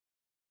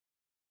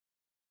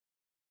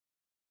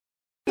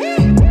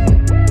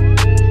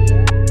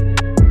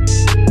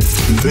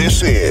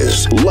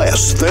This is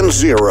Less Than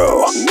Zero.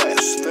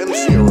 Less Than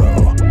Zero.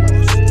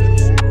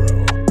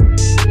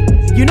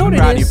 You know what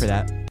Proud of it you is? for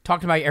that.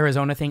 Talking about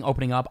Arizona thing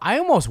opening up, I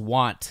almost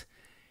want.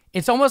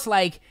 It's almost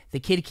like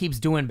the kid keeps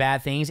doing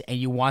bad things and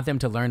you want them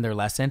to learn their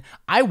lesson.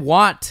 I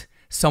want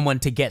someone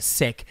to get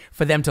sick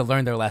for them to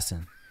learn their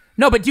lesson.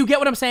 No, but do you get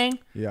what I'm saying?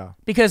 Yeah.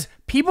 Because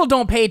people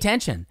don't pay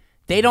attention.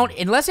 They don't,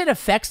 unless it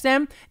affects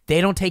them,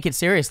 they don't take it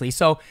seriously.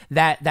 So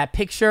that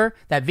picture,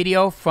 that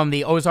video from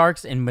the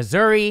Ozarks in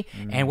Missouri,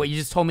 and what you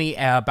just told me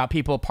about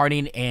people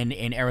partying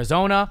in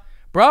Arizona,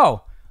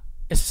 bro,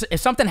 if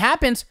something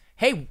happens,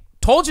 hey,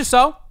 told you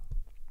so.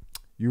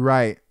 You're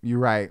right.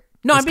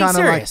 No, I'm It's being kinda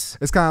serious.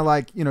 It's kind of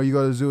like, you know, you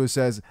go to the zoo, it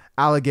says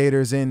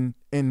alligators in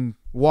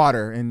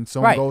water, and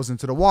someone Right. goes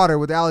into the water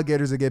with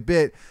alligators that get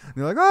bit. And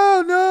they're like,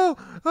 oh, no.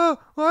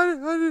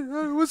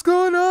 What's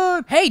going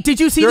on? Hey, did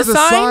you see There's the a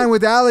sign? sign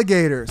with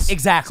alligators.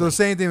 Exactly. So the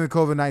same thing with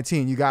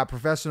COVID-19. You got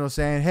professionals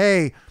saying,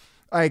 hey,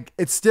 like,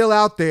 it's still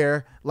out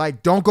there.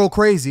 Like, don't go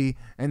crazy.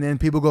 And then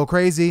people go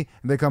crazy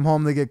and they come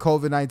home, they get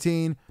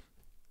COVID-19.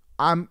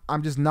 I'm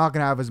just not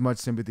going to have as much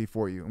sympathy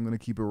for you. I'm going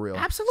to keep it real.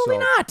 Absolutely So,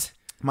 not.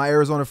 My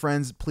Arizona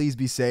friends, please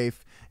be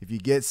safe. If you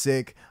get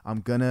sick, I'm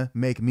going to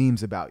make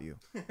memes about you.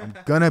 I'm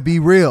going to be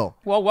real.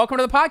 Well, welcome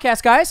to the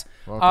podcast, guys.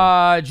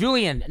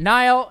 Julian,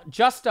 Niall,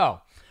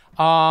 Justo.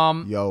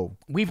 Yo.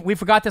 We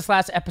forgot this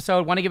last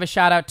episode. Want to give a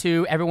shout out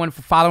to everyone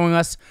for following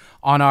us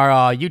on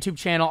our YouTube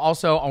channel.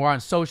 Also, we're on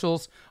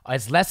socials.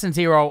 It's Less Than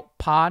Zero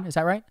Pod. Is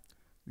that right?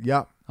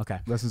 Yep. Okay.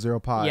 Less Than Zero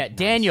Pod. Yeah,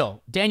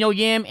 Daniel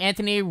Yim,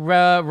 Anthony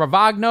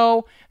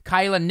Ravagno,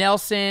 Kyla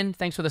Nelson.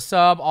 Thanks for the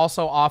sub.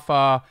 Also off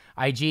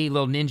IG,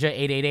 Lil Ninja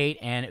 888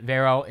 and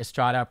Vero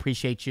Estrada.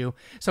 Appreciate you.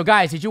 So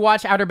guys, did you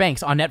watch Outer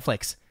Banks on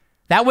Netflix?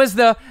 That was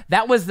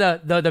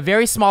the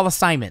very small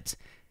assignment.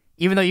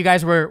 Even though you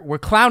guys were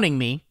clowning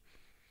me,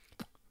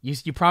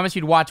 you promised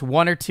you'd watch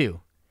one or two.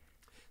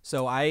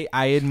 So I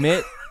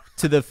admit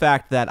to the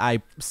fact that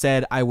I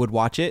said I would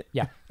watch it.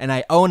 Yeah. And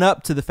I own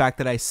up to the fact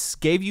that I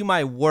gave you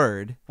my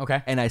word.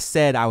 Okay. And I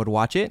said I would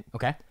watch it.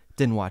 Okay.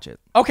 Didn't watch it.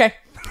 Okay.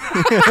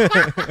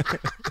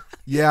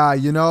 Yeah,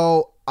 you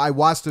know, I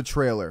watched the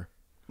trailer.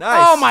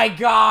 Nice. Oh my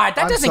God,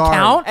 that I'm doesn't sorry.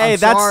 count. Hey, I'm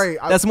that's sorry.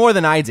 that's more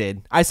than I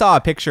did. I saw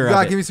a picture You of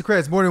gotta it. give me some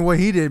credit. It's more than what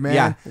he did, man.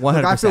 Yeah,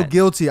 Like, I feel 100%.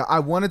 guilty. I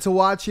wanted to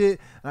watch it,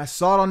 and I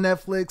saw it on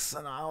Netflix,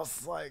 and I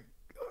was like,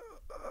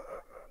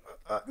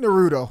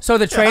 Naruto. So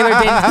the trailer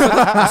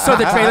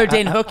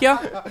didn't hook you?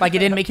 Like it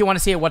didn't make you want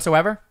to see it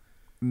whatsoever?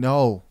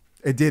 No,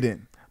 it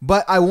didn't.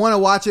 But I want to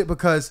watch it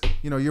because,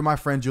 you know, you're my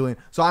friend, Julian.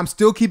 So I'm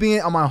still keeping it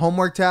on my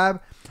homework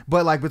tab.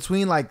 But like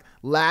between like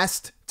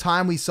last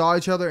time we saw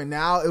each other and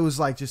now, it was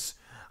like just,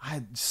 I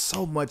had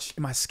so much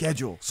in my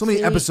schedule. So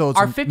many episodes.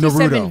 Our of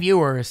 57 Naruto.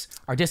 viewers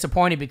are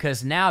disappointed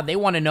because now they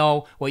want to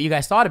know what you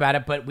guys thought about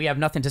it, but we have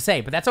nothing to say.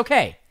 But that's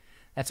okay.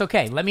 That's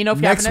okay. Let me know if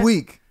you Next haven't.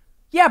 week.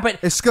 Yeah, but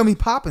It's Scummy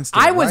Poppin' still,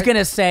 I was right? going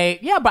to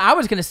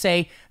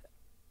say,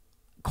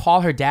 Call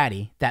Her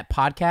Daddy, that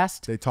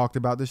podcast. They talked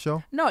about this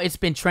show? No, it's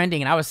been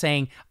trending, and I was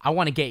saying I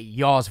want to get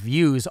y'all's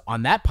views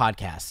on that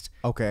podcast.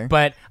 Okay.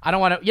 But I don't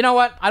want to, you know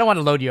what? I don't want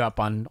to load you up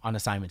on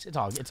assignments. It's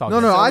all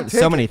No, good. I take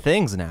so it. many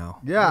things now.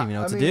 Yeah, I don't even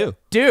know what I to mean- do.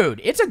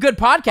 Dude, it's a good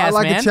podcast, I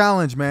like man. a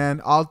challenge,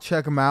 man. I'll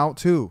check them out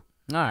too.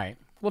 All right.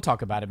 We'll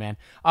talk about it, man.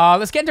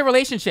 Let's get into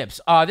relationships.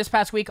 This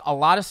past week, a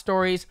lot of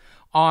stories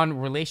on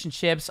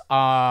relationships.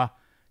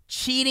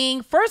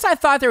 Cheating. First, I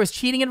thought there was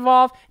cheating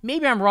involved.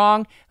 Maybe I'm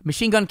wrong.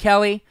 Machine Gun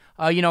Kelly,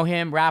 you know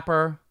him,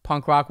 rapper,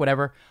 punk rock,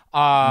 whatever.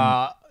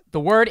 The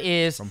word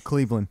is... From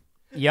Cleveland.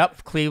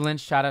 Yep, Cleveland.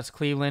 Shout out to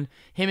Cleveland.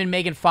 Him and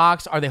Megan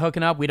Fox, are they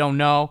hooking up? We don't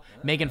know.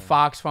 Megan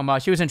Fox from...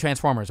 she was in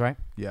Transformers, right?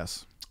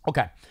 Yes.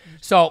 Okay.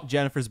 So,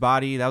 Jennifer's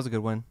Body, that was a good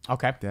one.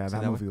 okay. Yeah,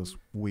 that movie was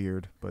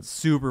weird, but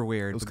Super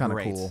weird. It was but kinda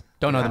great. cool.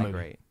 Don't know the Kinda movie.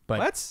 Great. But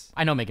What?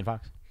 I know Megan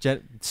Fox.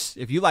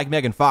 If you like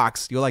Megan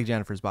Fox, you'll like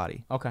Jennifer's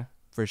Body Okay.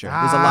 for sure.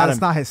 There's a lot it's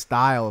of not his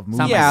style of movie.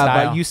 not my yeah,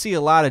 style. but you see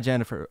a lot of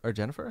Jennifer?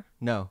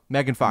 No,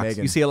 Megan Fox.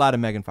 Megan. You see a lot of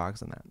Megan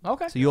Fox in that.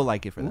 Okay. So you'll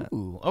like it for that.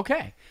 Ooh,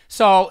 okay.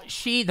 So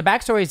the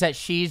backstory is that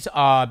she's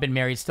been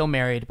married, still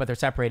married, but they're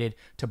separated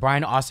to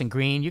Brian Austin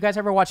Green. You guys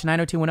ever watch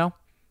 90210?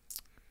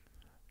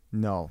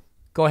 No,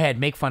 Go ahead,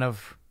 make fun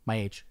of my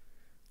age.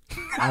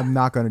 I'm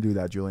not going to do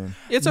that, Julian.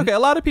 It's okay. A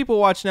lot of people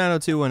watch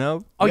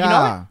 90210. Oh, you know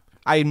Yeah. it?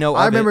 I know.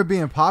 I of remember it. it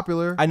being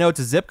popular. I know it's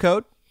a zip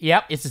code.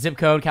 Yep, it's a zip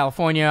code,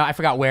 California. I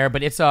forgot where,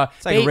 but it's a...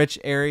 It's like a rich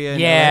area. in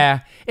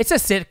Yeah, it's a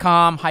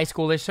sitcom, high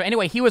schoolish. So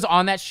anyway, he was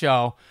on that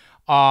show,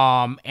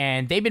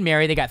 and they've been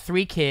married. They got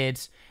 3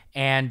 kids,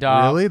 and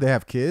Really? They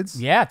have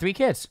kids? yeah, 3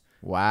 kids.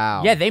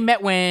 Wow. Yeah, they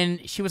met when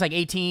she was like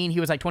 18, he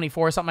was like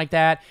 24, something like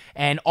that,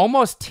 and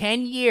almost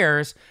 10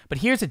 years. But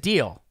here's the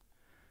deal: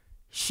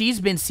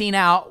 she's been seen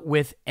out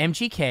with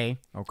MGK.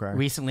 Okay.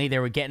 Recently, they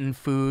were getting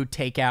food,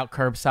 takeout,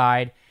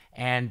 curbside,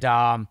 and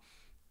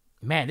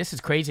man, this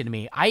is crazy to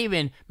me. I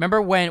even remember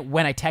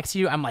when I texted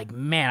you, I'm like,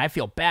 man, I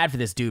feel bad for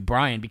this dude,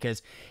 Brian,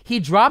 because he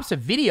drops a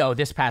video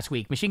this past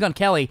week. Machine Gun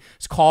Kelly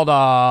is called,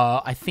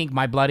 I think,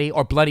 My Bloody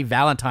or Bloody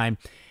Valentine.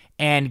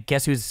 And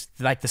guess who's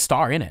like the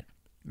star in it?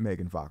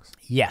 Megan Fox.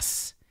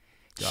 Yes.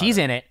 She's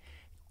in it.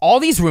 All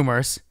these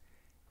rumors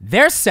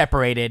They're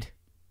separated.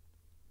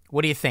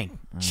 What do you think?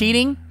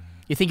 Cheating?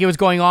 You think it was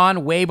going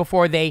on way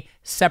before they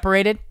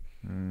separated?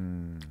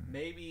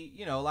 Maybe,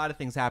 a lot of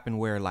things happen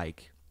where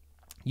like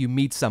you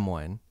meet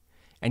someone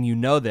and you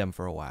know them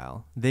for a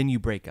while, then you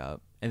break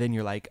up, and then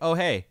you're like, oh,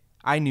 hey,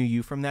 I knew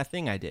you from that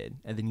thing I did.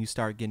 And then you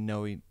start getting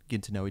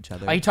to know each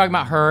other. Are you talking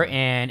about her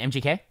and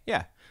MGK?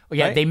 Yeah. Oh,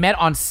 yeah, Right? they met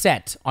on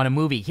set on a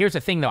movie. Here's the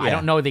thing, though. I Yeah.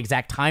 don't know the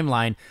exact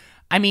timeline.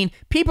 I mean,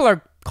 people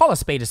are, call a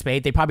spade a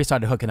spade. They probably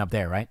started hooking up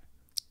there, right?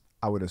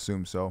 I would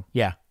assume so.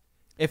 Yeah.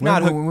 If When-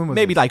 not, when was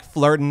maybe this? like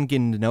flirting,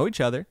 getting to know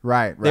each other.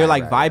 Right. They're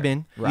like right,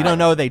 vibing. right. You don't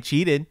know they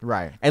cheated.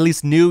 Right. At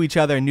least knew each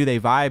other and knew they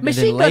vibed.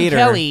 Machine and then Gun later,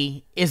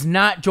 Kelly is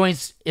not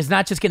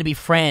just going to be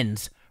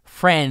friends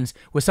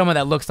with someone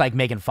that looks like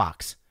Megan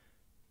Fox.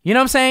 You know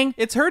what I'm saying?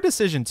 it's her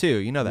decision too.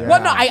 You know that.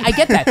 Well, no, I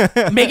get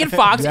that. Megan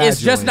Fox Yeah,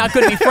 is just Julian. not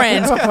going to be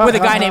friends with a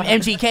guy named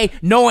MGK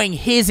knowing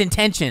his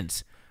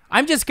intentions.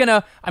 I'm just going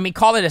to,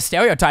 call it a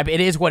stereotype. It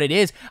is what it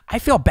is. I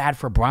feel bad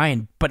for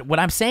Brian, but what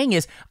I'm saying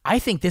is I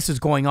think this is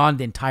going on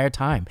the entire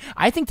time.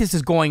 I think this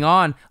is going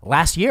on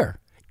last year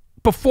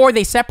before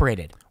they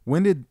separated.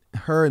 When did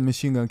her and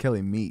Machine Gun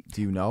Kelly meet?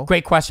 Do you know?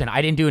 Great question.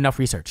 I didn't do enough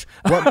research.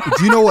 Do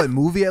you know what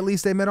movie at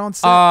least they met on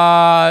set?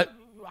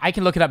 I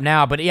can look it up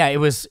now, but yeah,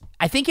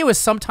 I think it was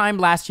sometime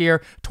last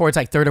year towards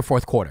like third or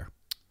fourth quarter.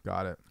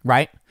 Got it.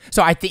 Right?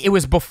 So I think it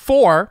was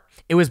before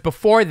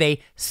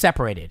they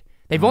separated.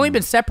 They've only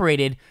been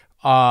separated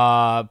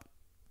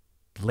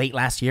late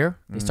last year.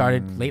 They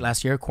started late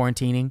last year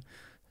quarantining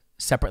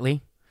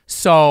separately.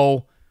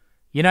 So,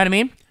 you know what I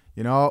mean?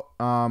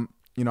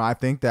 I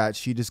think that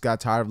she just got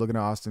tired of looking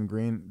at Austin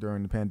Green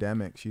during the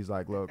pandemic. She's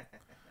like, look,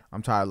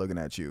 I'm tired of looking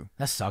at you.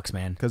 That sucks,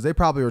 man. Because they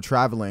probably were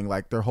traveling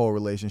like their whole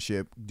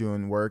relationship,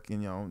 doing work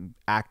and,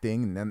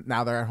 acting. And then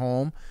now they're at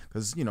home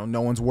because,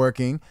 no one's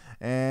working.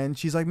 And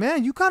she's like,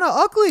 man, you kind of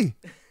ugly.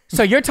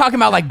 So you're talking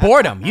about like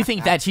boredom. You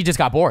think that she just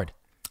got bored?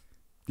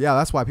 Yeah,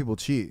 that's why people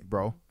cheat,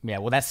 bro. Yeah,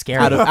 well, that's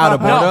scary. Out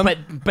of No,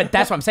 boredom? but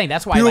that's what I'm saying.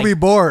 That's why. People be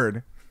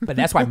bored. But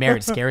that's why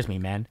marriage scares me,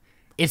 man.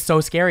 It's so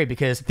scary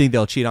because think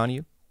they'll cheat on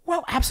you?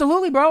 well,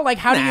 absolutely, bro. Like,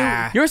 how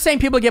do you're saying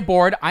people get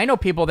bored? I know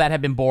people that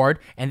have been bored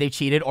and they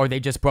cheated or they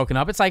just broken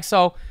up. It's like,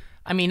 so,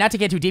 not to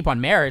get too deep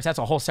on marriage, that's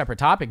a whole separate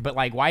topic, but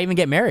like, why even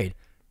get married?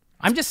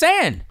 I'm just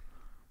saying.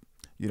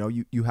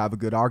 You have a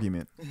good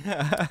argument.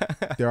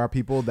 There are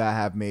people that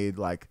have made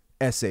like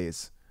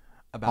essays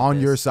About on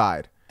this. your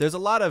side. There's a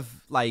lot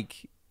of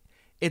like,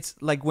 it's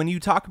like when you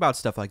talk about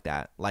stuff like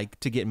that, like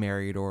to get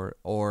married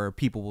or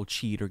people will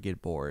cheat or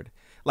get bored.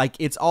 Like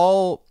it's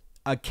all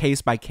a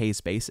case by case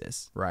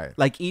basis. Right.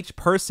 Like each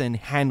person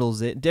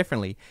handles it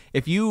differently.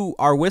 If you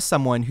are with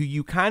someone who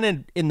you kind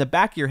of in the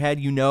back of your head,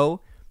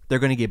 they're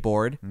going to get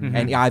bored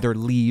and either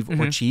leave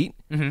or cheat.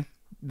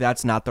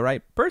 That's not the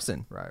right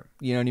person. Right.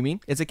 You know what I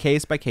mean? It's a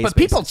case by case. But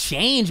people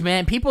change,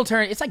 man. People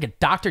turn. It's like a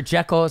Dr.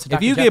 Jekyll. It's a If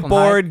Dr. you Jekyll get and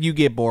Hyde. bored, you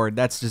get bored.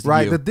 That's just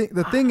Right. you.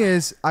 The thing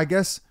is, I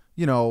guess,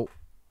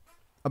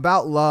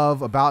 about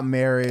love, about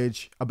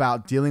marriage,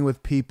 about dealing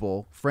with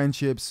people,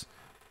 friendships,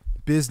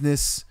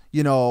 business,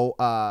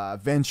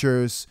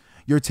 ventures,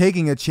 you're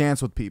taking a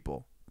chance with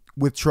people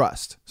with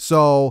trust.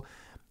 So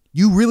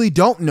you really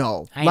don't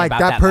know. I ain't Like about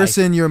that that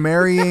person you're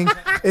marrying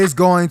is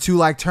going to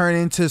like turn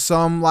into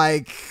some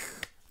like,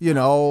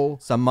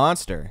 Some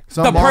monster.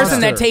 some the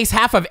person that monster. takes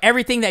half of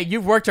everything that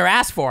you've worked or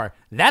asked for.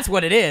 That's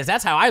what it is.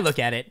 That's how I look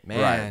at it.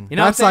 Man. You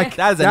know That's what I'm saying? like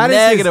That is a that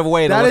negative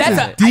way to that look is at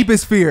his it.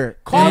 deepest fear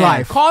Call in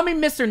life. Call me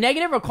Mr.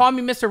 Negative or call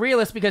me Mr.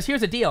 Realist because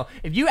here's the deal.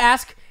 If you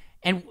ask,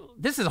 and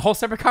this is a whole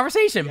separate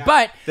conversation,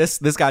 but This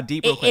got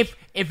deep real quick.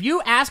 if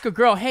you ask a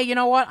girl, hey, you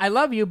know what? I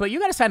love you, but you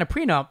got to sign a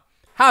prenup.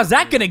 How's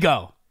that going to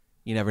go?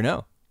 You never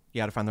know.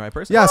 You got to find the right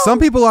person. Yeah, some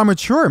people are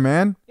mature,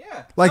 man.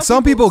 Yeah. Like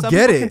some people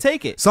get it. Can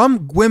take it.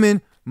 Some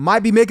women might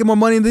be making more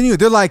money than you.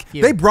 They're like,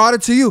 they brought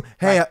it to you.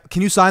 Hey,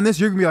 can you sign this?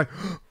 You're gonna be like,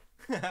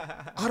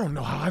 I don't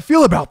know how I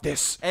feel about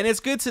this. And it's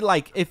good to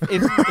like if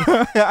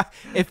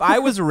if I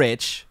was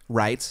rich,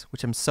 right,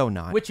 which I'm so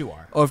not. Which you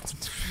are. Or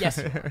Yes,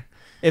 you are.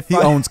 if He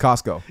I, owns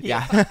Costco.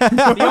 yeah.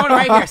 The owner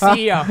right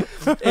here,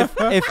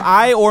 CEO. if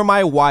I or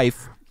my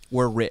wife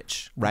were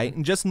rich, right,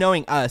 and just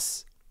knowing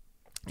us,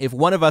 if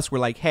one of us were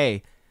like,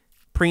 hey,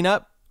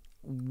 prenup,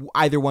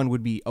 either one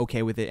would be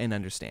okay with it and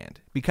understand.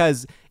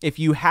 Because if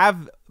you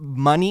have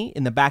money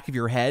in the back of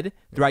your head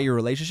throughout your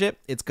relationship,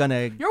 it's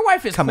gonna Your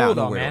wife is come cool out in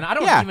the though, world. man. I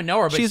don't Yeah, even know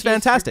her, but she's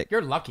fantastic.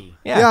 You're lucky.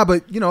 Yeah,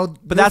 but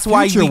that's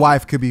why your we-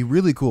 wife could be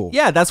really cool.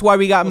 Yeah, that's why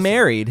we got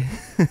married.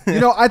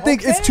 I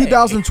think it's Okay.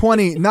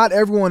 2020. Not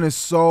everyone is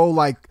so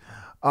like,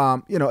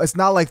 it's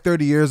not like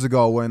 30 years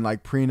ago when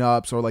like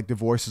prenups or like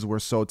divorces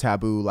were so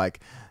taboo, like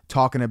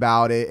talking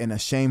about it and a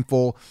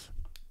shameful.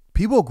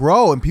 People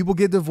grow and people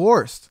get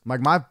divorced. Like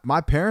my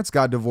parents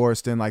got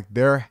divorced and like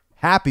they're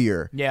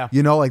happier. Yeah.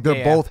 Like they're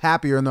Yeah. both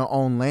happier in their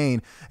own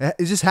lane.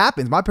 It just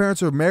happens. My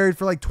parents were married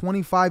for like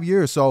 25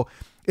 years. So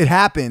it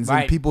happens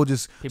Right. and people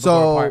just, People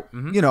grow apart.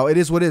 Mhm. it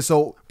is what it is.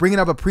 So bringing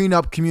up a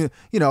prenup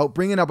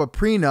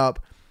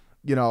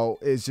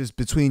is just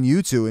between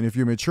you two. And if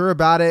you're mature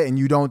about it and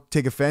you don't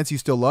take offense, you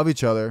still love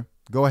each other,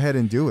 go ahead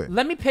and do it.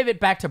 Let me pivot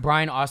back to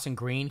Brian Austin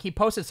Green. He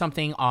posted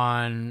something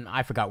on,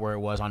 I forgot where it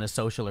was, on his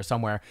social or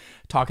somewhere,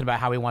 talking about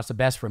how he wants the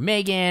best for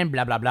Megan,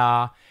 blah, blah,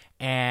 blah.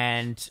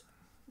 And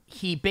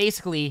he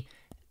basically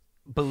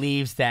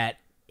believes that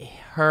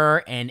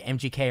her and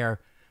MGK are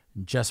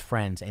just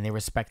friends and they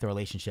respect the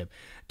relationship.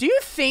 Do you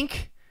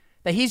think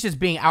that he's just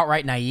being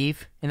outright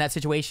naive in that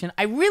situation?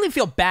 I really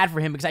feel bad for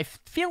him because I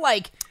feel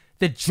like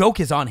the joke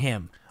is on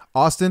him.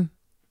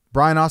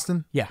 Brian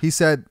Austin? Yeah. He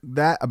said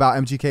that about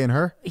MGK and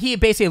her? He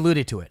basically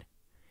alluded to it.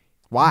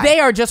 Why? They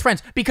are just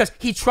friends because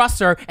he trusts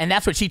her, and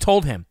that's what she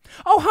told him.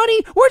 Oh,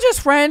 honey, we're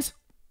just friends.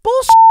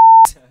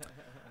 Bullshit.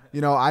 You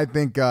know, I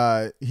think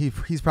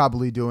he's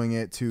probably doing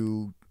it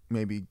to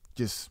maybe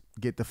just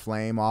get the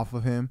flame off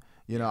of him.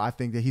 You know, I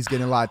think that he's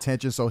getting a lot of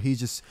attention, so he's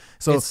just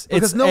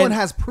because no one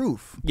has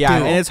proof. Yeah,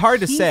 Dude, and it's hard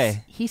to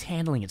say. He's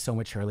handling it so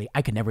maturely.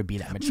 I could never be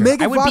that mature.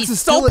 Megan I would Fox be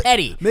is so still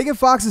petty. Megan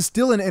Fox is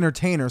still an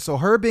entertainer, so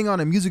her being on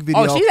a music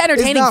video. Oh, she's is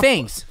entertaining not-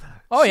 things.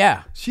 Oh,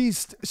 yeah.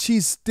 She's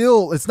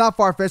still. It's not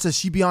far fetched that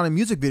she be on a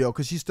music video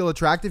because she's still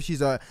attractive.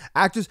 She's a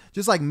actress,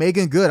 just like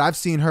Megan Good. I've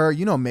seen her.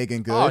 You know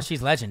Megan Good. Oh,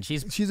 she's legend.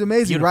 She's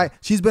amazing, beautiful. right?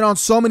 She's been on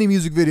so many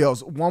music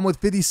videos. One with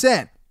 50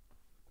 Cent.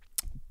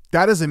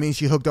 That doesn't mean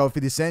she hooked up with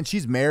 50 Cent.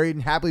 She's married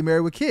and happily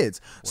married with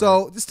kids.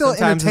 So it's still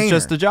Sometimes entertainer.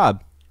 it's just a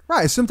job.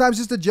 Right. Sometimes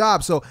it's just a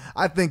job. So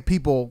I think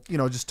people,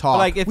 just talk.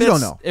 Like if we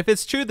don't know. If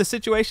it's true, the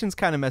situation's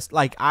kind of messed.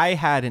 Like I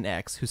had an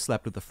ex who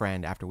slept with a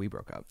friend after we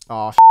broke up.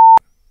 Oh,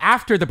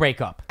 After the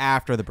breakup.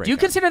 After the breakup. Do you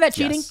consider that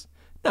cheating? Yes.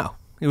 No,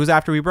 it was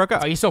after we broke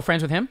up. Are you still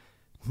friends with him?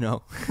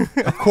 No.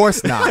 of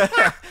course not.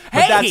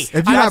 Hey!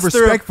 If you have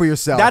respect for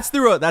yourself.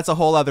 that's a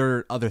whole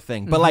other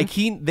thing. But like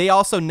he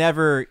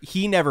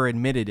never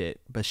admitted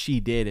it, but she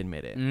did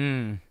admit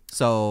it.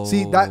 So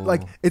See that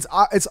like it's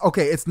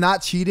okay. It's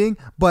not cheating,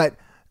 but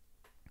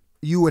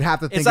you would have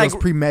to think It's it like-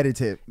 was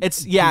premeditated.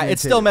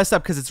 it's still messed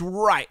up because it's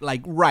right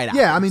after.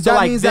 Yeah, I mean So, that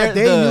like, means that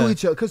they knew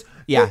each other. Because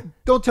Yeah.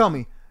 don't tell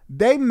me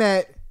they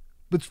met,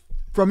 but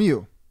from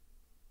you.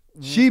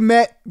 She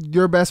met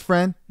your best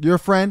friend, your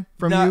friend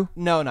from you.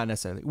 No, not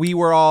necessarily. We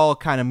were all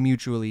kind of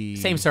mutually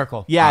Same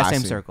circle. Yeah, I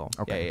same see. circle.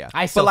 Okay. Yeah.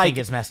 I still But, think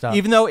it's messed up.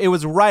 Even though it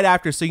was right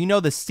after, so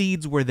the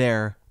seeds were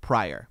there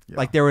prior.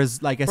 Like there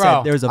was, like I Bro,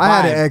 said, there was a vibe.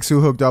 I had an ex who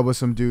hooked up with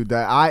some dude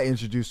that I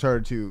introduced her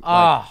to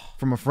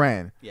from a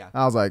friend. Yeah.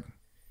 I was like,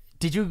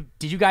 Did you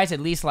guys at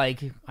least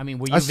like? I mean,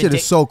 were you? that shit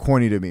is so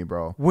corny to me,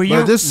 bro. Were Like,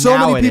 you- there's so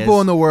Now many it people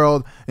is. in the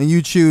world, and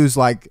you choose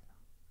like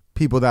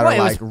people that Well, are it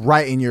like was-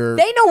 right in your.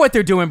 They know what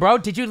they're doing, bro.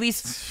 Did you at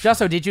least,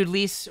 Justo? Did you at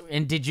least,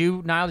 and did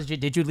you, Niall?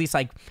 Did you at least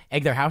like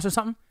egg their house or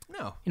something?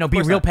 No. Be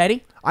course real not.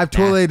 petty. I've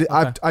totally. okay.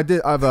 I've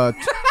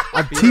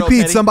real TP'd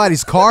petty.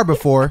 somebody's car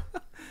before.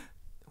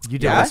 You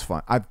did Yeah, what? that's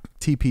fun. I've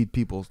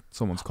TP'd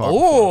someone's car.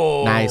 before.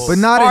 Oh, Nice. But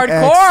not an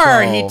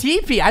hardcore. ex, He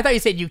TP. I thought you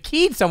said you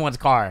keyed someone's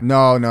car.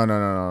 No.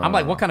 I'm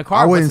like, what kind of car?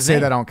 I What's wouldn't his say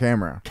name? that on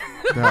camera.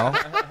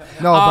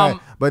 No,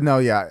 but no,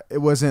 yeah, it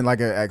wasn't like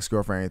an ex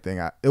girlfriend or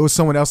anything. It was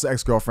someone else's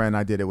ex girlfriend.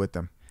 I did it with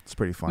them. It's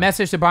pretty fun.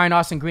 Message to Brian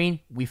Austin Green.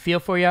 We feel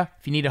for you.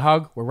 If you need a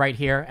hug, we're right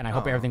here, and I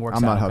hope everything works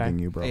I'm out. not okay? hugging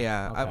you, bro.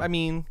 Yeah, I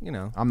mean,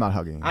 I'm not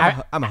hugging you.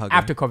 I'm a hugger.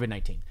 After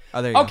COVID-19.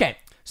 Oh, there you go. Okay,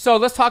 so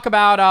let's talk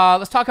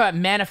about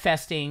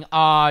manifesting.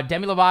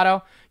 Demi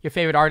Lovato, your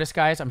favorite artist,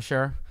 guys. I'm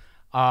sure.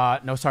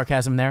 No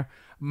sarcasm there.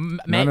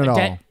 None at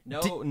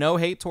all. No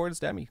hate towards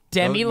Demi.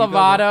 Demi You go,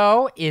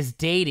 Lovato is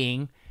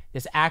dating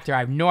this actor. I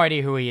have no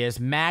idea who he is.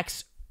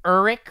 Max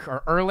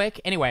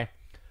Ehrlich. Anyway,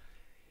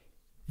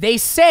 they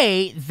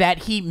say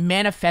that he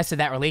manifested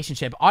that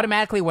relationship.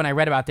 Automatically, when I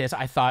read about this,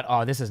 I thought,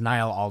 oh, this is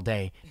Niall all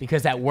day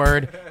because that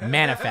word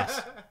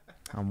manifest.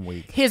 I'm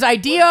weak. His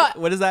idea.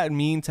 What does that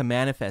mean to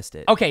manifest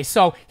it? Okay,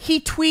 so he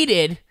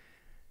tweeted,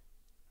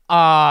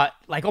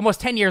 like almost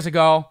 10 years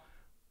ago,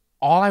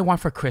 all I want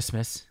for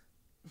Christmas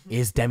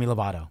is Demi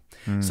Lovato.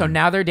 So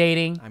now they're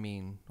dating. I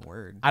mean,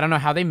 word. I don't know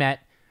how they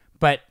met,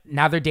 but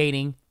now they're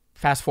dating.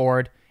 Fast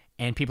forward,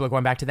 and people are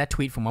going back to that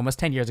tweet from almost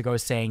 10 years ago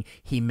saying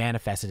he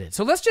manifested it.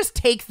 So let's just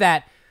take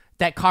that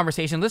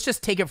conversation. Let's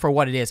just take it for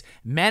what it is.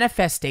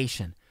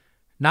 Manifestation.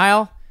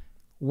 Niall,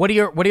 what are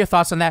your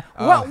thoughts on that?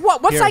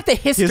 What's here- like the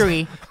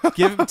history?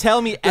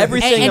 Tell me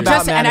everything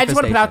about and I just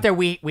want to put out manifestation. there,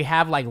 we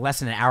have like less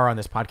than an hour on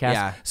this podcast.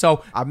 Yeah.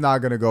 So I'm not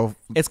gonna go.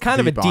 It's kind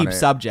of a on deep it.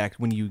 subject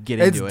when you get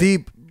It's into it.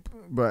 deep,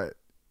 but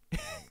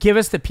give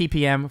us the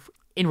PPM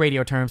in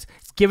radio terms.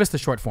 Give us the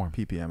short form.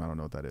 PPM. I don't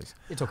know what that is.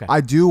 It's okay.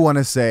 I do want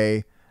to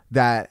say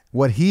that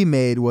what he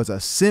made was a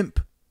simp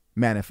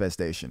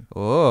manifestation.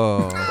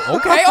 Oh.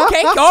 Okay.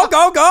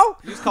 Go.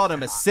 You just called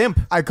him a simp.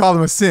 I call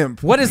him a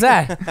simp. What is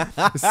that?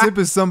 A simp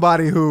is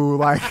somebody who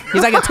like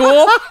He's like a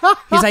tool?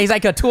 He's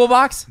like a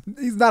toolbox?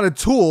 he's not a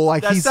tool.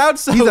 Like That he's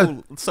sounds he's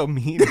a so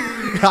mean.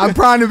 I'm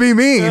trying to be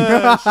mean.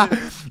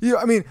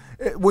 I mean,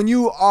 when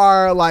you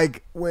are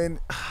like,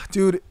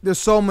 dude, there's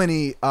so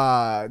many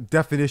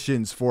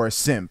definitions for a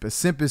simp. A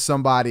simp is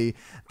somebody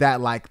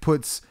that like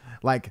puts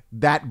like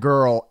that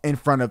girl in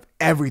front of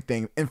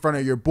everything, in front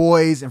of your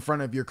boys, in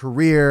front of your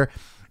career,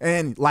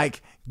 and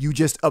like you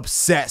just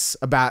obsess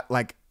about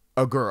like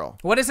a girl.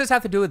 What does this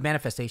have to do with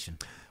manifestation?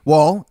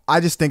 Well, I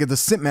just think it's a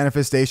simp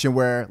manifestation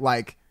where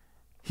like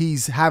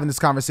he's having this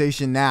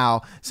conversation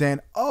now saying,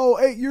 oh,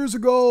 8 years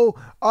ago,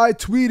 I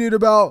tweeted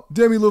about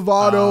Demi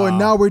Lovato and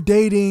now we're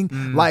dating.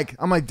 Like,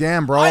 I'm like,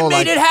 damn, bro. I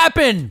made it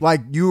happen.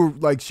 Like you,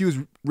 like she was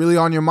really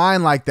on your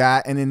mind like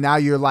that. And then now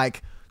you're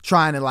like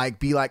trying to like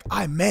be like,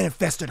 I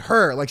manifested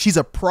her. Like she's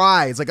a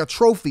prize, like a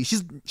trophy.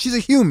 She's a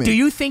human. Do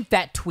you think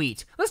that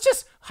tweet, let's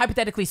just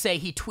hypothetically say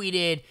he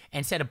tweeted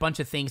and said a bunch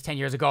of things 10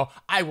 years ago,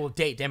 I will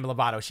date Demi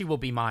Lovato. She will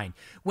be mine.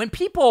 When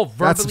people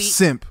verbally... That's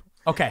simp.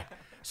 Okay.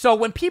 So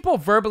when people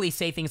verbally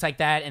say things like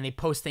that and they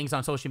post things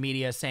on social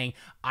media saying,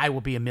 I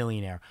will be a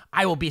millionaire,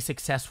 I will be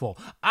successful,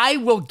 I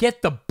will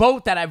get the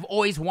boat that I've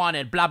always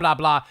wanted, blah, blah,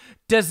 blah.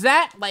 Does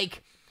that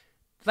like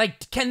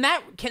can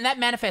that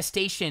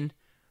manifestation,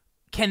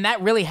 can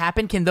that really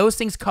happen? Can those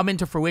things come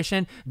into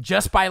fruition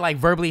just by like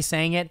verbally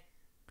saying it?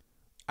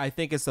 I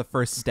think it's the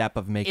first step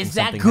of making Is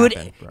that something good?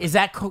 happen. Is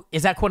that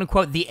quote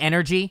unquote the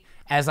energy,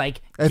 as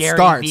like It Gary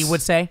starts. Vee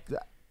would say?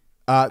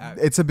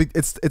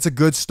 It's a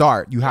good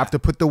start. You have to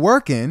put the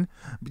work in,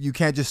 but you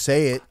can't just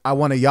say it. I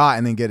want a yacht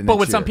and then get it. But next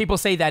would some year. people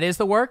say that is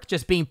the work?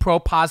 Just being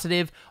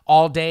pro-positive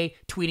all day,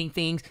 tweeting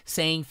things,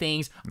 saying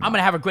things. I'm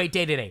gonna have a great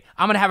day today.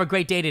 I'm gonna have a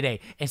great day today.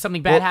 And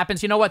something bad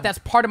happens. You know what? That's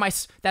part of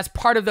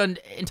the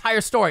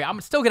entire story.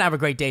 I'm still gonna have a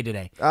great day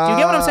today. Do you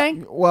get what I'm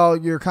saying? Well,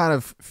 you're kind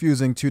of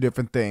fusing two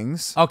different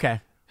things.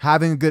 Okay.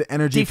 Having good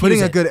energy, Defuse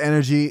putting a it. good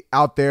energy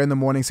out there in the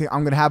morning, saying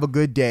I'm gonna have a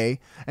good day,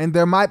 and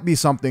there might be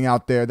something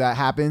out there that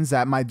happens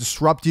that might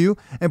disrupt you,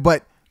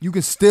 but you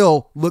can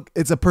still look.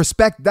 It's a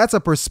perspective. That's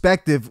a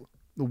perspective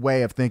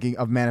way of thinking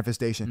of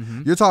manifestation.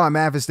 Mm-hmm. You're talking about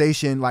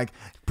manifestation, like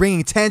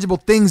bringing tangible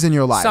things in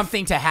your life.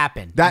 Something to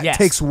happen. that Yes.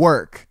 takes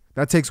work.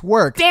 That takes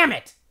work. Damn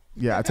it.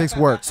 Yeah, it takes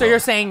work. So you're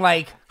saying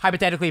like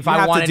hypothetically, if You I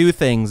have wanted to do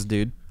things,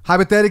 dude.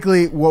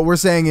 Hypothetically, what we're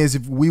saying is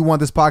if we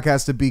want this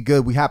podcast to be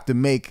good, we have to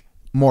make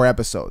more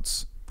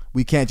episodes.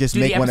 We can't just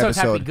do make the one episodes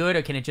have to episode. be good,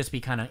 or can it just be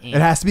kind of? It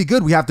has to be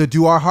good. We have to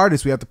do our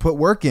hardest. We have to put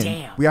work in.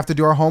 Damn. We have to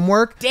do our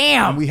homework.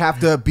 Damn. And we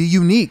have to be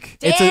unique.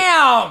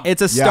 Damn,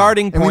 It's a Yeah.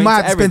 starting point. And we might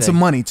have to everything. spend some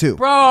money too.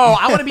 bro.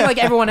 I want to be like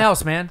everyone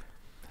else, man.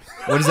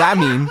 What does that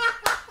mean?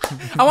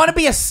 I want to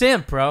be a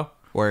simp, bro.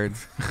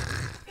 Words.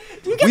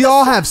 We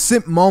all have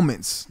simp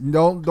moments.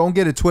 Don't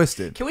get it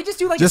twisted. Can we just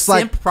do like Just a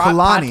like simp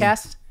Kalani.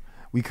 podcast?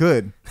 We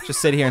could.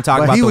 Just sit here and talk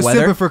But about he the was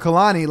weather. simping for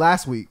Kalani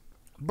last week.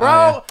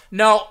 Bro,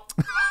 no.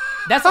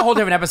 That's a whole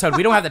different episode.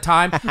 We don't have the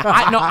time.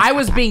 I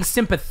was being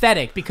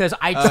sympathetic because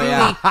I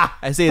truly...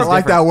 I see. It's I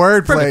like that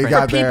different. wordplay you For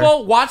got there.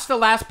 people, watch the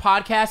last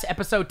podcast,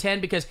 episode 10,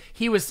 because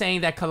he was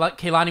saying that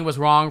Kehlani was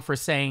wrong for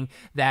saying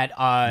that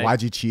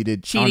YG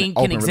cheated. cheating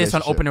on can exist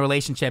on open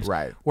relationships.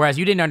 Right. Whereas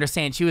you didn't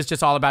understand. She was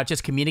just all about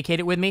just communicate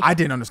it with me. I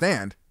didn't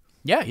understand.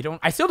 Yeah, you don't.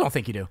 I still don't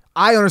think you do.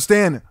 I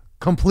understand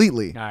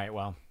completely. All right,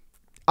 well.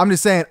 I'm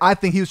just saying, I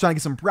think he was trying to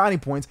get some brownie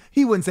points.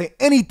 He wouldn't say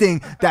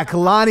anything that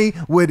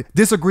Kalani would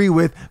disagree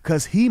with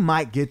because he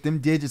might get them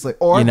digits. Like,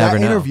 or You never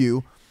that know.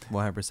 interview.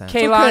 100%.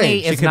 Kehlani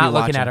okay. She is could not be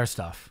looking watching. at her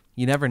stuff.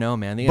 You never know,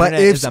 man. The But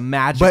internet is a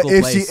magical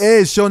if place. she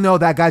is, she'll know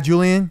that guy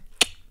Julian.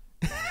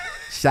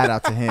 Shout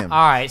out to him.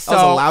 All right, so That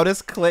was the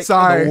loudest click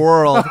Sorry. in the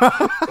world.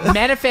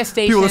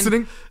 manifestation. People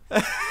listening?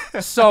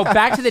 So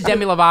back to the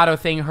Demi Lovato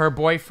thing. Her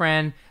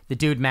boyfriend, the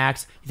dude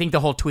Max. You think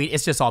the whole tweet?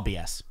 It's just all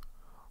BS.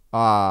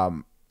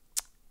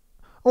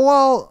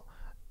 Well,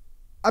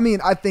 I mean,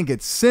 I think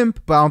it's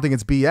simp, but I don't think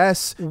it's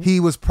BS. He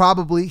was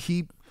probably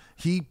he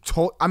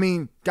told. I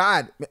mean,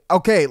 God,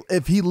 okay,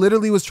 if he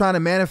literally was trying to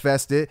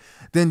manifest it,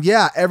 then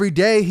yeah, every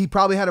day he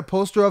probably had a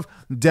poster of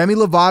Demi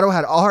Lovato,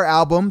 had all her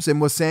albums, and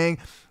was saying,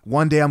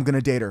 "One day I'm gonna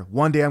date her.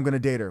 One day I'm gonna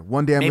date her.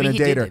 One day I'm Maybe gonna he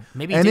date did her." it.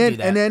 Maybe he and did then do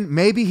that. and then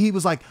maybe he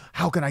was like,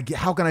 "How can I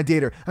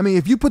date her?" I mean,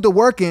 if you put the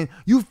work in,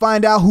 you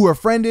find out who her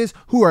friend is,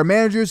 who her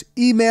managers,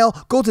 email,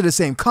 go to the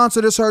same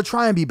concert as her,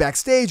 try and be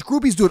backstage.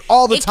 Groupies do it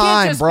all the It can't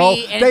time, just bro.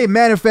 be- and- They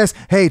manifest,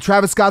 hey,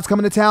 Travis Scott's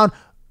coming to town.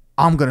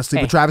 I'm gonna sleep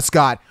Hey. with Travis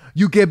Scott.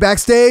 You get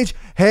backstage,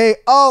 hey,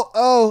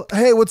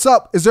 hey, what's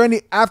up? Is there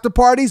any after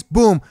parties?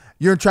 Boom,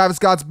 you're in Travis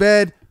Scott's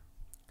bed.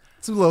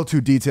 It's a little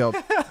too detailed,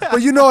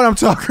 but you know what I'm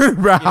talking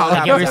about.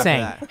 Like you were after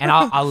saying, that. and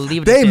I'll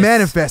leave it. They at this.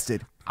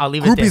 manifested. I'll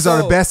leave it at Groupies this.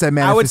 are the best at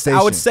manifestation.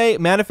 I would say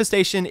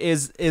manifestation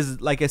is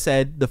like I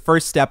said, the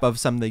first step of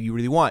something that you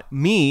really want.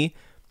 Me,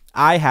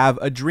 I have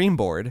a dream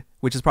board,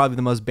 which is probably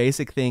the most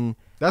basic thing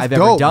That's I've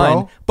ever dope, done.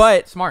 bro.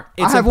 But Smart.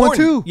 It's I have one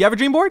important. too. You have a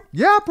dream board?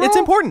 Yeah, bro. It's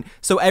important.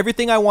 So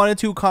everything I wanted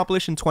to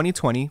accomplish in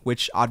 2020,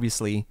 which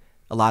obviously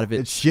a lot of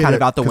It's it's shit kind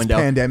of out the 'cause window.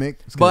 pandemic.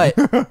 But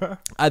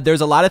there's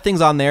a lot of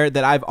things on there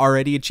that I've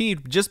already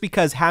achieved just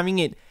because having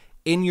it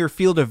in your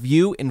field of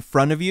view in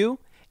front of you,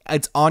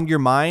 it's on your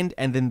mind,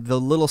 and then the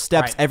little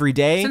steps Right. every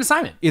day, It's an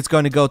assignment. It's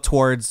going to go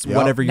towards Yep.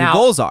 whatever your Now-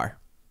 goals are.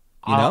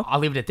 You know? I'll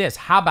leave it at this.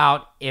 How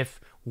about if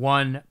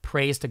one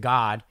prays to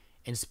God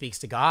and speaks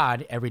to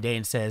God every day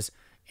and says,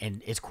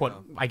 and is quote,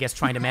 I guess,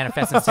 trying to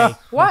manifest and say,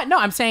 what? No,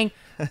 I'm saying,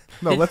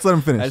 no, let's let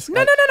him finish.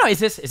 no. Is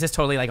this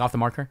totally like off the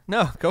marker?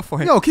 No, go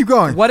for it. No, keep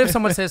going. What if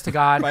someone says to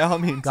God, By all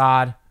means.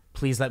 God,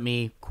 please let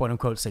me quote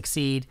unquote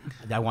succeed.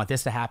 I want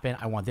this to happen.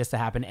 I want this to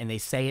happen. And they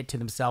say it to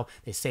themselves.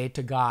 They say it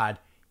to God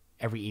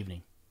every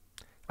evening.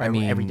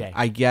 Every day.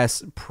 I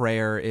guess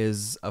prayer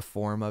is a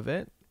form of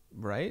it,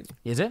 right?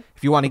 Is it?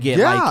 If you want to get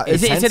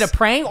Is it a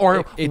praying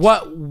or It's-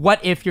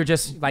 what if you're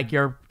just like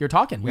you're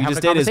talking? We're you having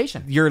just a did is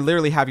conversation. you're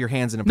literally have your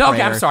hands in a No,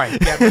 prayer. okay, I'm sorry.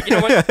 Yeah, but you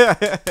know what?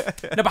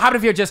 No, but how about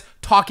if you're just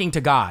talking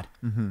to God?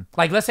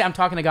 Like, let's say I'm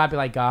talking to God, be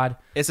like, God.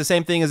 It's the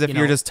same thing as if You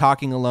you're know. just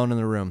talking alone in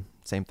the room.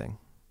 Same thing.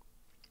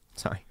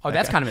 Sorry. Oh,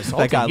 that's kind of that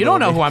insulting. got a You don't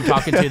know little who I'm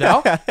talking to,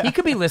 though. He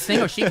could be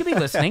listening or she could be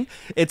listening.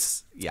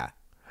 It's yeah.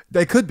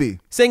 They could be.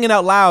 Singing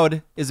out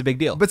loud is a big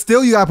deal. But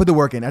still, you gotta put the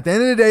work in. At the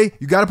end of the day,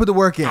 you gotta put the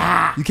work in.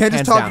 You can't just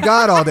Hands talk down. to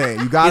God all day.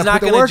 You he's gotta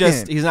not put the gonna work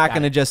just. in. He's not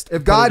gonna just.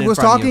 If put God it in was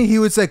front of talking, you. he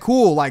would say,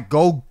 "Cool, like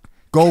go,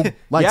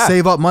 like Yeah.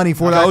 save up money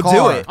for that Go do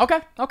car." it.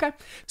 Okay.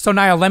 So,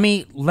 Niall, let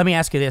me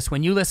ask you this.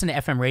 When you listen to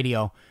FM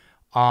radio,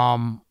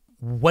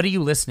 what are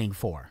you listening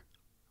for?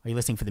 Are you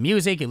listening for the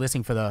music? Are you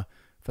listening for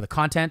the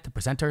content, the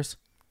presenters?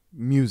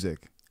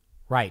 Music,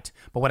 Right.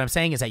 But what I'm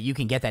saying is that you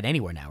can get that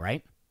anywhere now,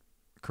 right?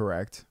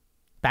 correct.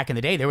 Back in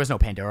the day, there was no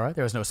Pandora,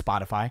 there was no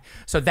Spotify.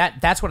 So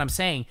that's what I'm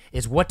saying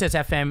is what does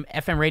FM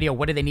radio,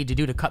 what do they need to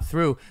do to cut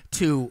through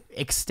to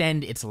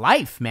extend its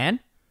life, man?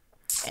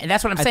 And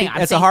that's what I'm I saying. think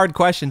that's a hard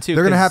question too.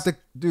 They're gonna 'cause have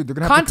to, dude. They're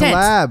gonna have Content.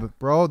 to collab,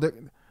 bro.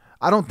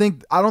 I don't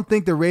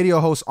think the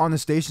radio hosts on the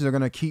stations are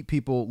gonna keep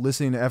people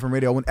listening to FM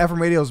radio when FM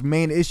radio's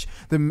main issue,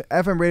 the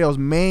FM radio's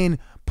main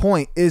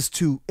point is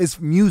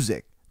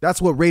music. That's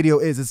what radio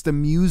is. It's the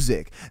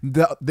music.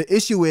 The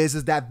issue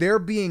is that they're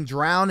being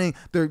drowning.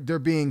 They're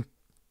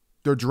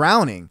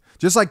drowning.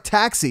 Just like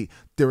taxi.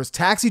 There was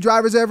taxi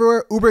drivers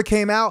everywhere. Uber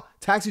came out.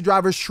 Taxi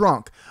drivers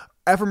shrunk.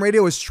 FM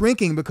radio is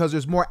shrinking because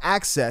there's more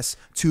access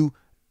to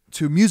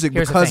music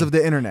Here's the because thing. of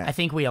the internet. I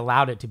think we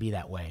allowed it to be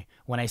that way.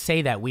 When I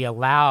say that, we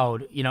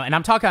allowed, and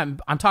I'm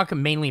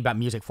talking mainly about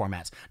music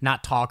formats,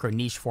 not talk or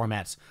niche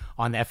formats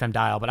on the FM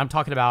dial, but I'm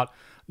talking about,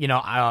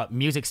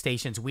 music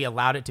stations. We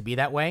allowed it to be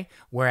that way,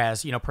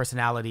 whereas,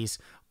 personalities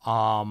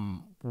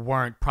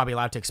weren't probably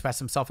allowed to express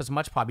themselves as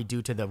much, probably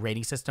due to the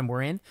rating system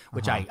we're in,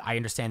 which I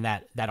understand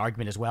that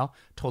argument as well.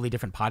 Totally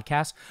different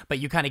podcast, but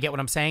you kind of get what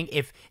I'm saying.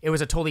 If it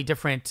was a totally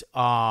different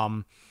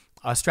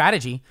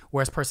strategy,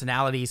 whereas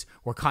personalities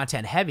were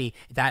content heavy,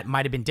 that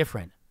might have been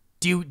different.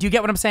 Do you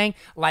get what I'm saying?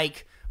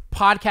 Like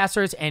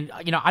podcasters and,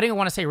 I don't even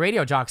want to say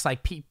radio jocks, like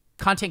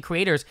content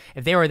creators,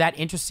 if they were that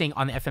interesting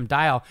on the FM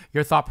dial,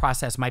 your thought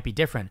process might be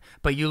different.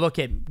 But you look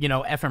at,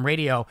 FM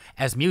radio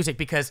as music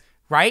because,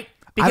 right?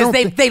 Because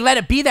they let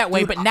it be that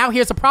way. But now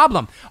here's the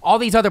problem. All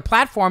these other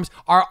platforms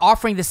are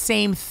offering the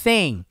same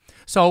thing.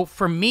 So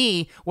for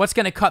me, what's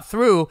going to cut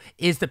through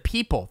is the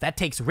people. That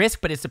takes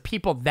risk, but it's the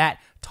people that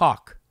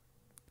talk.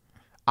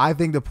 I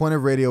think the point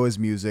of radio is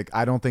music.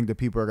 I don't think that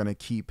people are going to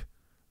keep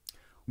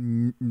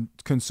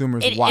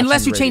consumers watching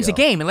unless you change the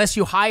radio. game, unless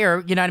you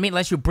hire,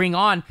 unless you bring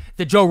on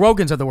the Joe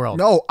Rogans of the world.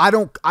 No, I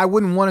don't. I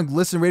wouldn't want to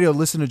listen to radio,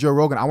 listen to Joe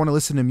Rogan. I want to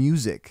listen to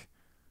music.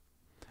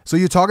 So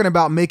you're talking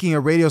about making a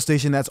radio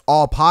station that's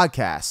all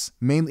podcasts,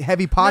 mainly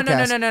heavy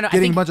podcasts. No.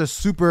 Getting a bunch of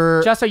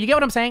super. Just so you get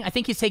what I'm saying? I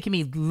think he's taking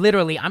me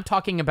literally. I'm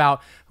talking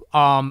about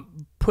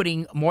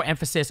putting more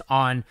emphasis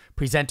on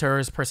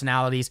presenters,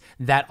 personalities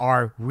that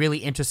are really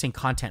interesting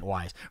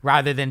content-wise,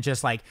 rather than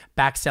just like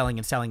backselling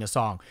and selling a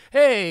song.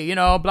 Hey,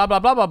 blah, blah,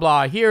 blah, blah,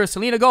 blah. Here's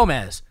Selena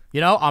Gomez,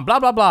 on blah,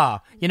 blah, blah.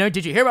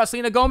 Did you hear about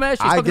Selena Gomez?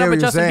 She's I hooking get up what with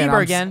you're Justin saying.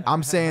 Bieber again.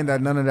 I'm saying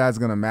that none of that's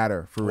gonna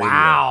matter for radio.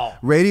 Wow.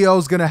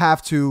 Radio's gonna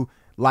have to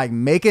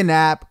make an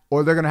app,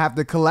 or they're gonna have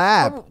to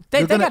collab.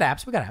 They They're got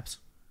apps. We got apps.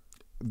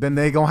 Then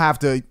they gonna have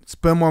to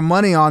spend more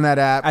money on that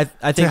app I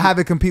to think- have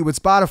it compete with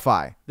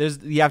Spotify.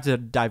 You have to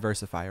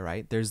diversify,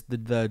 right? There's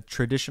the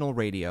traditional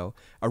radio.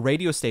 A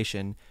radio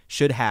station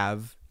should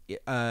have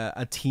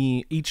a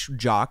team. Each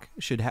jock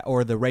should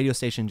or the radio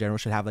station in general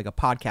should have like a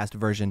podcast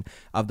version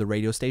of the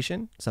radio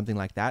station, something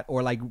like that,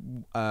 or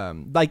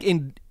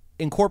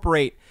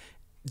incorporate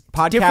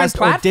podcast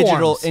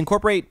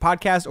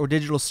or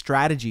digital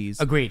strategies.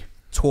 Agreed.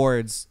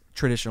 Towards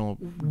traditional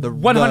the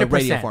 100%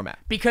 radio format.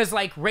 Because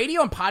like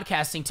radio and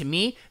podcasting, to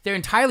me, they're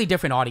entirely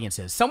different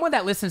audiences. Someone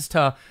that listens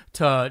to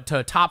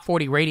Top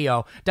 40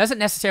 radio doesn't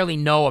necessarily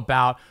know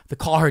about the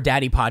Call Her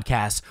Daddy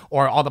podcast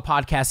or all the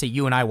podcasts that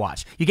you and I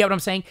watch. You get what I'm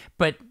saying?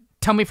 But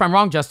tell me if I'm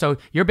wrong, Justo.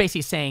 You're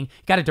basically saying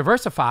you got to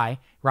diversify,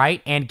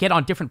 right? And get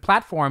on different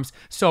platforms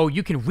so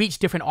you can reach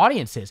different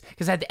audiences.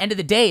 Because at the end of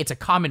the day, it's a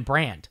common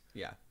brand.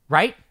 Yeah.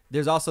 Right?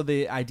 There's also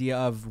the idea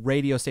of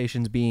radio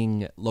stations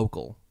being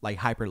local, like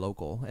hyper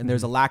local, and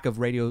there's a lack of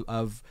radio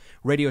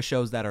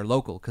shows that are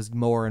local because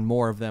more and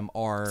more of them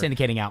are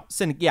Syndicating out.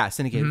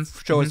 syndicated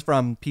shows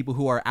from people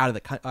who are out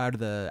of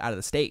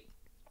the state.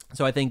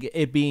 So I think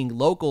it being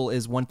local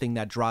is one thing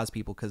that draws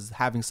people because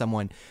having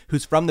someone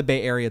who's from the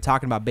Bay Area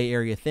talking about Bay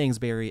Area things,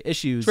 Bay Area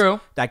issues,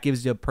 True. that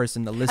gives you a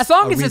person to listen. As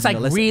long as it's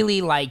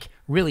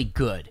really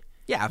good.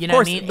 Yeah, of You know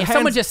what course. I mean? If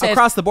someone just says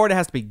across the board, it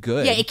has to be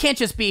good. Yeah, it can't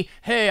just be,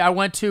 hey, I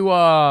went to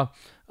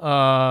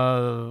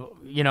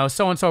you know,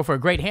 so and so for a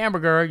great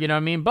hamburger, you know what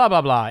I mean, blah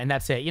blah blah, and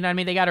that's it. You know what I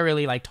mean? They got to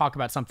really like talk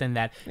about something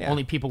that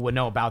only people would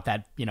know about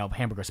that, you know,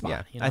 hamburger spot.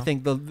 Yeah, you know? I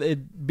think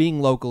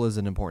being local is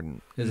an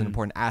important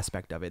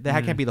aspect of it.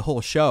 That can't be the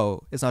whole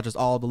show. It's not just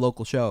all the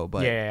local show,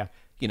 but Yeah.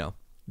 you know,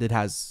 it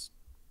has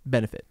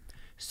benefit.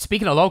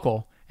 Speaking of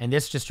local, and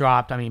this just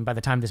dropped. I mean, by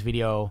the time this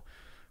video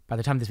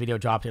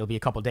dropped, it'll be a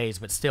couple days,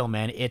 but still,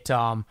 man,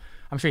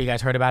 I'm sure you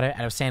guys heard about it.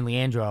 Out of San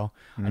Leandro,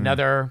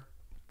 another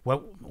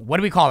what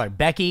do we call her?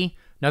 Becky,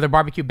 another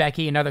barbecue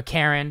Becky, another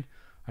Karen,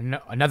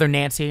 another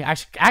Nancy.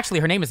 Actually,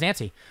 her name is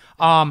Nancy.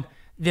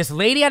 This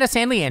lady out of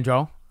San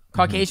Leandro,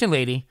 Caucasian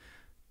lady,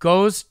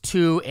 goes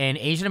to an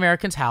Asian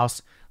American's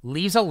house,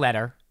 leaves a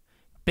letter,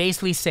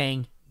 basically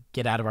saying,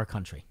 "Get out of our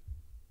country."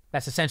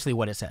 That's essentially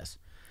what it says.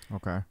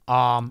 Okay.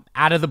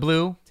 Out of the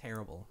blue.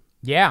 Terrible.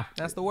 Yeah.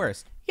 That's the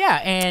worst.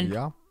 Yeah, and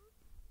Yeah.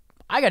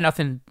 I got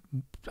nothing.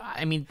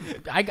 I mean,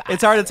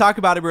 It's hard to talk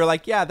about it. But we're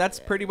like, yeah, that's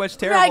pretty much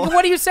terrible. Like,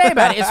 what do you say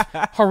about it? It's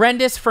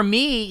horrendous for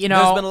me, you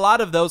know. There's been a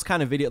lot of those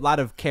kind of a lot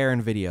of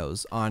Karen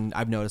videos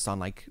I've noticed on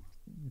like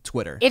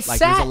Twitter. It's like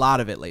sad. There's a lot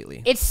of it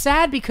lately. It's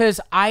sad because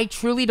I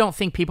truly don't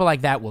think people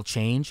like that will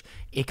change.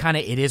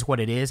 It is what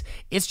it is.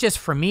 It's just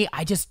for me,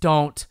 I just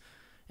don't,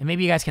 and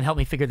maybe you guys can help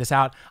me figure this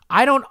out.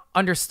 I don't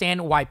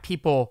understand why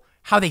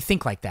how they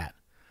think like that.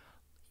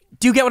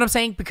 Do you get what I'm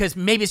saying? Because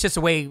maybe it's just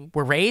the way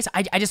we're raised.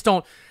 I just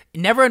don't.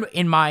 Never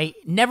in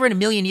a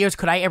million years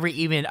could I ever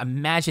even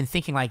imagine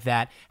thinking like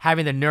that,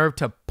 having the nerve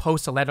to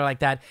post a letter like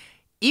that.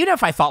 Even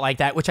if I thought like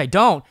that, which I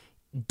don't,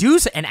 do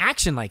an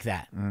action like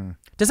that.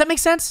 Does that make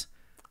sense?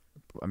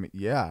 I mean,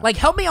 yeah. Like,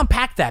 help me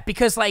unpack that,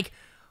 because like,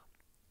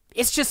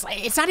 it's just,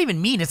 it's not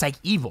even mean. It's like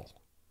evil.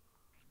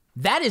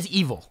 That is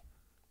evil.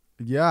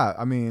 Yeah,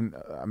 I mean,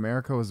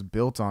 America was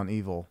built on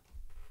evil,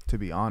 to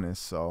be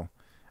honest. So,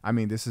 I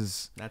mean, this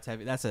is That's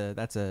heavy. That's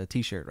a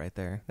T-shirt right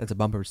there. That's a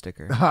bumper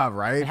sticker.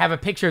 right. Have a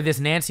picture of this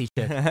Nancy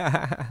chick.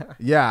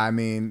 Yeah, I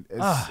mean,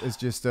 it's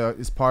just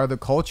it's part of the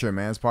culture,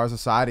 man. It's part of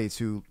society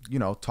to, you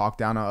know, talk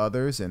down on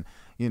others and,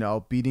 you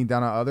know, beating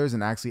down on others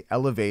and actually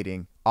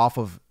elevating off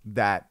of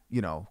that,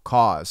 you know,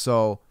 cause.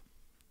 So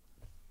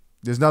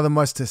there's nothing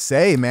much to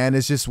say, man.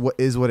 It's just what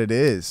it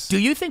is. Do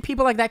you think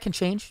people like that can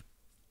change?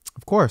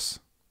 Of course.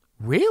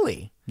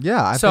 Really?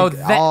 Yeah, I So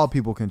think that- all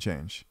people can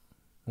change.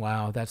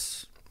 Wow,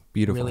 that's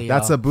Beautiful. really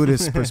That's a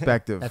Buddhist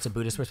perspective. that's a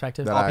Buddhist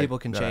perspective. That All I- people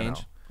can that I change.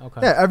 know. Okay.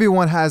 Yeah,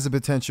 everyone has the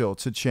potential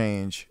to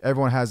change.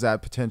 Everyone has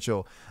that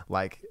potential.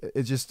 Like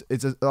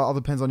it all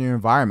depends on your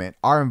environment.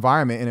 Our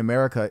environment in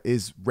America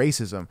is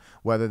racism,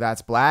 whether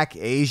that's black,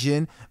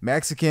 Asian,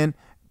 Mexican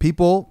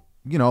people,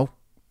 you know,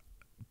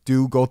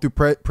 do go through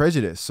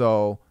prejudice.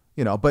 So,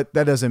 you know, but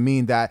that doesn't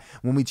mean that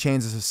when we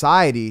change the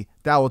society,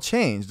 that will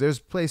change. There's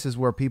places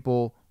where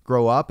people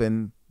grow up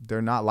and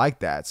they're not like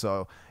that.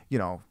 So, you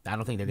know, I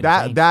don't think they're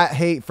gonna change. that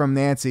hate from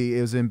Nancy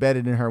is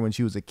embedded in her when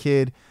she was a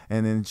kid,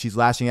 and then she's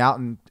lashing out,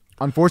 and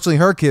unfortunately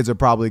her kids are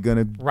probably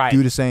gonna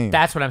do the same.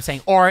 That's what I'm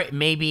saying. Or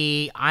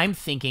maybe I'm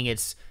thinking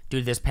it's due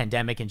to this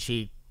pandemic, and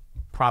she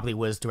probably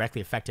was directly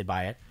affected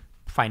by it,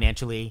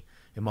 financially,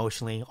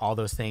 emotionally, all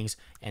those things,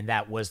 and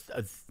that was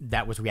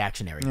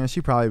reactionary. Yeah,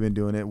 she probably been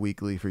doing it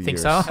weekly for Think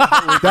years. so?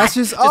 That's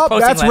just posting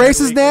that's letters racist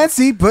weekly.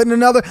 Nancy putting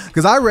another,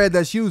 because I read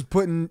that she was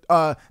putting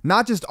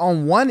not just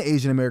on one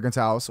Asian American's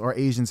house or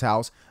Asian's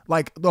house,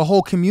 like the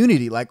whole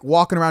community, like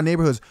walking around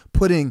neighborhoods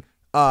putting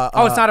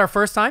Oh, it's not our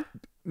first time?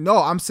 no,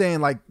 I'm saying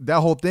like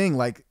that whole thing,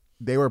 like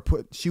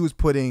she was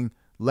putting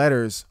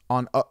letters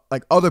on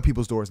like other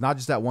people's doors, not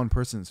just that one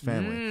person's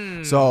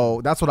family. So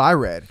that's what I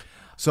read.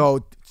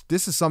 So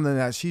this is something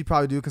that she'd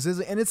probably do because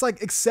it's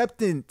like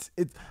acceptant.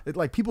 It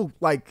like people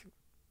like,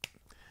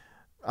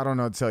 I don't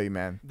know what to tell you,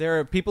 man.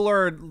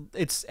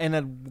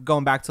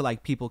 Going back to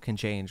like people can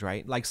change,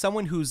 right? Like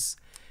someone who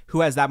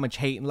has that much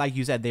hate, and like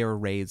you said, they were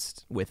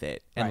raised with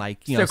it, and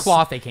like you It's know, their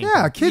cloth they came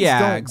Yeah, from. kids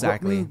Yeah, don't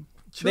exactly. I mean,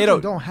 they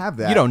children don't have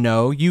that. You don't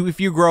know. If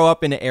you grow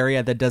up in an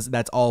area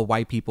that's all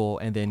white people,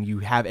 and then you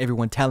have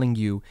everyone telling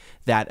you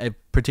that a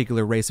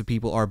particular race of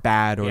people are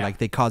bad or Yeah. like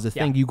they cause a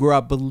Yeah. thing, you grow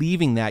up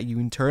believing that, you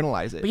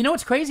internalize it. But you know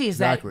what's crazy is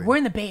Exactly. that we're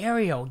in the Bay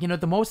Area, you know,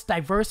 the most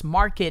diverse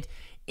market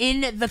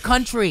in the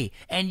country,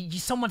 and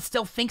someone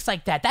still thinks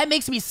like that. That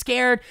makes me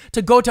scared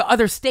to go to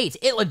other states.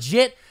 It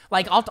legit,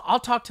 like I'll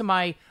talk to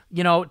my,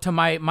 you know, to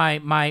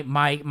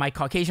my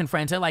Caucasian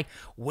friends. They're like,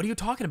 "What are you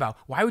talking about?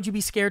 Why would you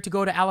be scared to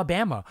go to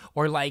Alabama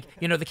or like,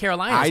 you know, the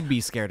Carolinas?" I'd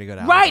be scared to go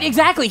to Right, Alabama.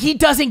 exactly. He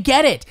doesn't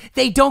get it.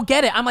 They don't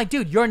get it. I'm like,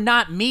 dude, you're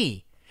not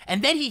me.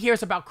 And then he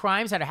hears about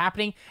crimes that are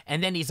happening,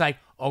 and then he's like,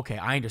 okay,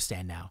 I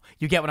understand now.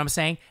 You get what I'm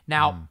saying?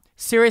 Now,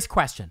 serious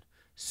question.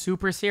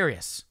 Super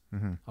serious.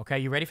 Okay,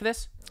 you ready for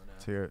this?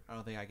 Let's hear it. I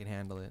don't think I can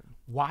handle it.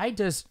 Why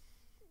does,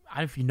 I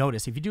don't know if you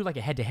notice, if you do like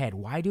a head-to-head,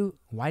 why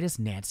does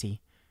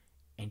Nancy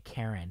and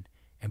Karen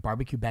and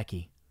Barbecue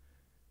Becky,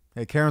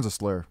 Hey, Karen's a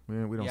slur. We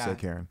don't Yeah. say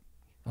Karen.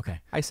 okay,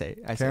 I say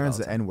Karen's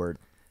it all the N-word.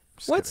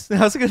 What? I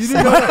was gonna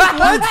say.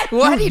 What?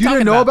 What are you You talking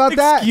didn't know about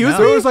that? Excuse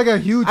There me? was like a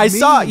huge I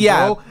saw- meme,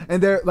 yeah. bro,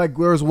 and there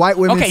was white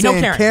women Okay, no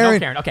saying Karen, no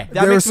Karen, okay. That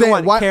They were makes me saying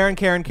want white- Karen.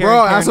 Bro, Karen,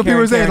 that's what people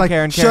were saying. Like,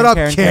 Karen, shut up,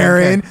 Karen.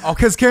 Karen.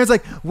 Because Karen's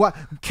like, what?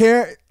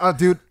 Karen,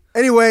 dude.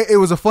 Anyway, it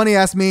was a funny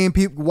ass meme.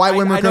 White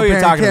women I know what you're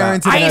comparing talking Karen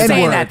about. to the I ain't saying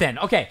N-word. that then.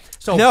 Okay,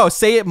 so No,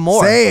 say it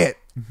more. Say it.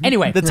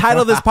 anyway, The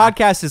title of this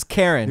podcast is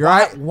Karen. You're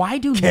right. why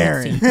do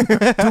Karen.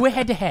 Nancy do it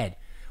head to head?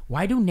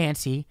 Why do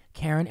Nancy,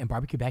 Karen, and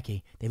Barbecue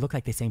Becky, they look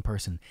like the same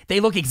person? They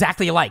look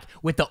exactly alike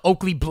with the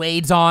Oakley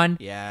blades on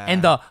Yeah.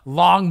 and the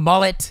long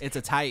mullet. It's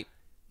a type.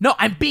 No,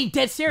 I'm being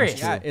dead serious.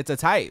 Yeah, it's a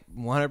type.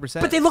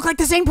 100%. But they look like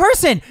the same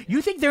person.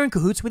 You think they're in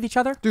cahoots with each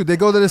other? Dude, they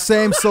go to the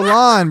same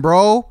salon,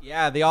 bro.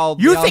 Yeah, they all.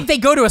 You think they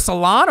go to a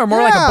salon or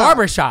more like a Yeah.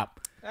 barber shop?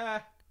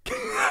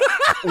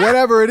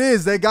 Whatever it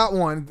is, they got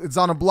one. It's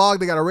on a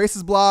blog. They got a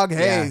racist blog.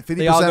 Hey, Yeah. 50%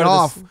 They all go to the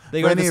off. s-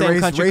 they go to the For same any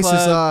country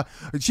racist. club.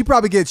 She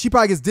probably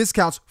gets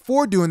discounts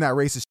for doing that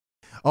racist.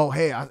 Oh,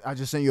 hey, I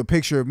just sent you a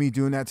picture of me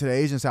doing that to the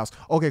Asian's house.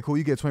 Okay, cool.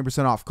 You get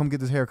 20% off. Come get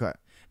this haircut.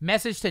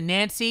 Message to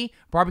Nancy,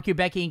 Barbecue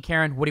Becky, and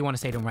Karen. What do you want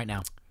to say to them right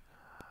now?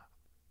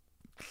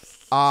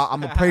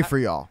 I'm gonna pray for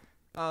y'all,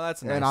 Oh,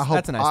 that's nice. and I hope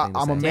that's a nice thing to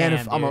say.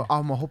 Damn, I'm dude.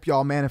 gonna hope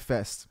y'all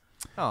manifest.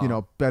 Oh. You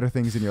know, better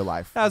things in your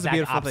life. That was a Exact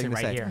beautiful opposite thing to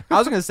right say. here. I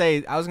was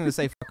gonna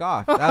say fuck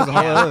off. That was a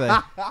whole other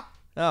thing.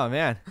 Oh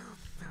man,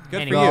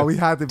 good Anyway. for you. No, we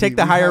had to take be-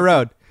 the we higher had to-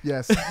 road.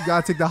 Yes, you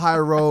gotta take the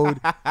higher road.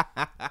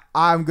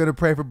 I'm gonna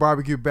pray for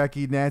Barbecue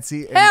Becky,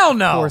 Nancy, and Hell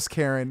no. of course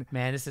Karen.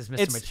 Man, this is Mr.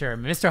 It's- Mature,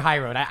 Mr. High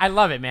Road. I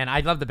love it, man.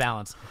 I love the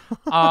balance.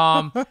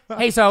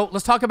 Hey, so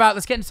let's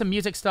get into some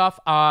music stuff.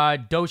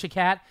 Doja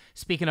Cat,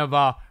 speaking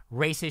of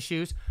race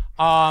issues,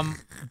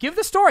 give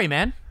the story,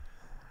 man.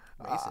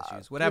 Race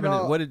issues. What happened?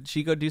 know- What did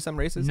she go do? Some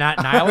racist?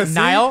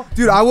 Niall,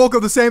 Dude, I woke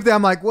up the same day.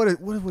 I'm like, what are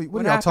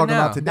y'all happened talking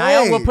now? about today?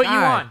 Niall will put you All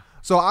right. on.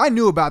 So I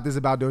knew about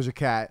Doja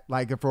Cat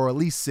like for at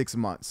least 6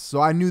 months.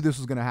 So I knew this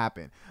was gonna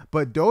happen.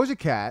 But Doja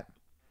Cat,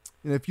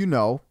 if you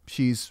know,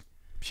 she's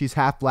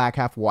half black,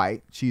 half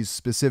white. She's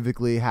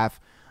specifically half.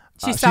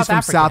 She's she's South from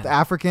African. South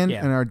African,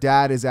 Yeah. and her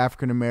dad is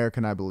African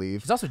American, I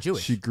believe. She's also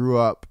Jewish. She grew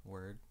up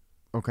Word.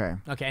 okay,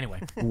 Okay, anyway.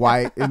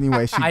 white.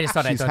 Anyway, I just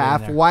thought I'd she's throw that in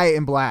half there. white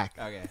and black.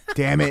 Okay.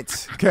 Damn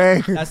it.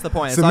 Okay. That's the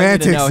point. That's all you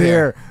need to Semantics know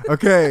here.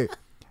 Okay.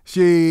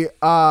 She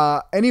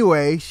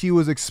anyway, she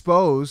was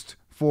exposed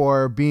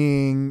for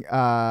being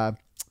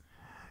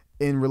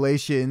in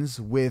relations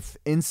with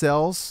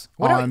incels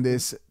What are- on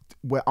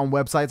on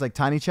websites like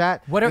Tiny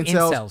Chat. What are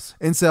incels?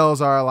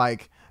 Incels are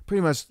like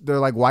pretty much they're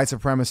like white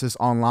supremacists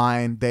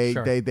online. They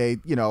Sure. they they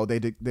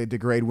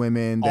degrade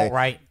women. They,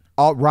 Alt-right.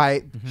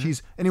 alt-right.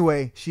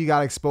 Mm-hmm. She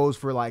got exposed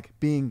for like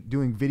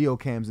doing video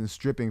cams and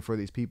stripping for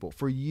these people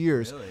for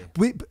years.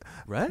 Really?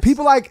 We,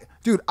 people like,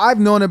 dude, I've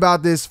known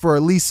about this for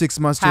at least 6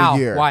 months to How? a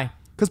year. Why?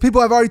 Because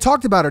people have already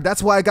talked about her.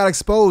 That's why I got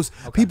exposed.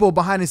 People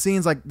behind the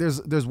scenes, like there's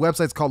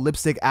websites called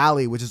Lipstick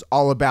Alley, which is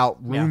all about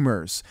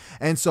rumors.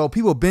 And so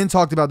people have been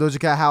talked about Doja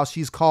Cat, how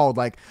she's called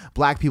like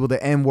black people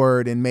the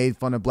N-word and made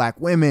fun of black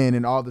women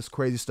and all this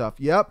crazy stuff.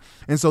 Yep.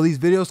 And so these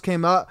videos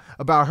came up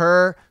about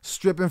her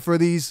stripping for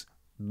these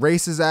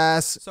racist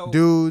ass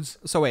dudes.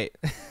 So wait.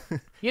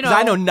 You 'Cause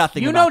I know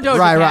nothing You about know this. Doja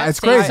Right, Cat. right. It's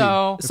say crazy.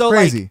 So, It's So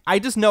crazy. like, I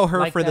just know her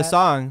Like for the that.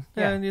 song.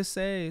 Yeah. And you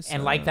say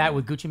and like that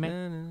with Gucci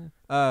Mane.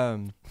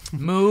 Um.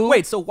 Moo.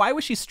 Wait. So why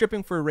was she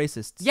stripping for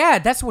racists? Yeah,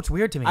 that's what's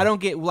weird to me. I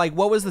don't get like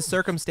what was the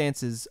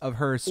circumstances of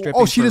her stripping?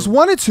 Oh, she for- just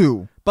wanted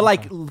to. But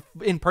like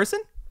in person?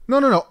 No,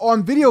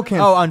 on video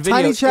cam. Oh, on video.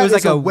 Tiny It Chat was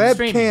is like a a webcam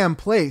streaming.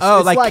 place. Oh,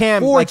 It's like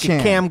cam- 4chan. like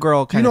a cam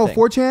girl Do you kinda know thing.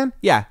 4chan?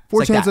 Yeah, it's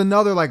like 4chan's that.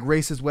 another like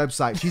racist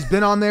website. She's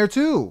been on there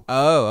too.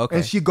 Oh, okay.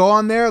 And she go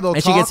on there. They'll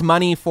And talk. she gets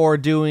money for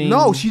doing.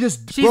 No, she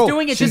just She's bro,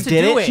 doing it she just to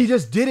did do it? it. She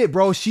just did it,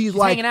 bro. She's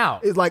like hanging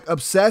out. is like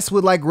obsessed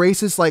with like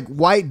racist like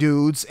white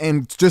dudes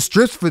and just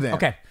strips for them.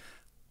 Okay.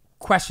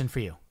 Question for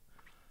you.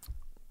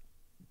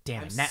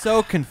 Damn it.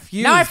 so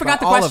confused. Now I forgot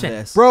by the all question. Of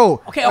this.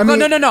 Bro. Okay, I mean,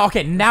 no.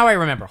 Okay, now I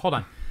remember. Hold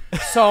on.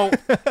 So,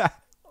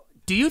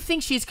 do you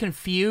think she's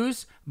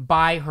confused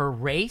by her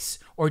race,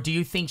 or do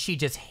you think she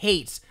just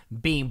hates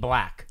being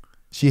black?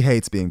 she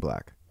hates being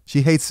black.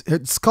 She hates.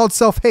 It's called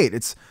self-hate.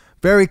 It's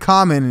very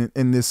common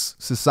in this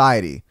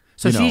society.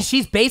 So you know.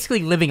 she's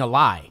basically living a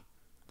lie,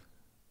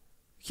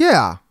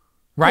 yeah.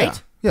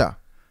 right? Yeah.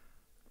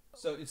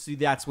 So see,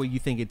 that's what you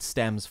think it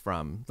stems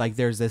from. Like,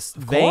 there's this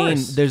vein.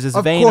 course. There's this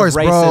Of vein course,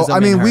 of bro. racism. I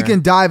mean, in we her.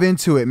 can dive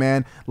into it,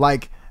 man.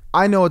 Like,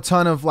 I know a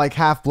ton of like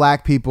half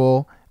black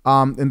people,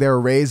 and they were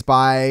raised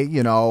by,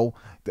 you know,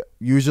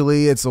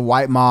 usually it's a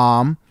white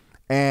mom,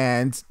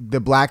 and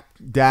the black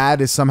dad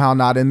is somehow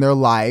not in their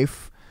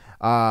life,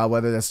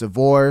 whether that's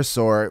divorce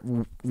or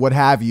what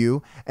have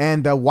you.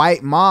 And the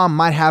white mom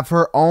might have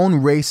her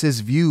own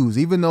racist views,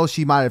 even though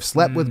she might have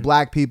slept with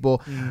black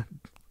people.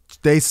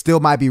 They still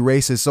might be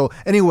racist. So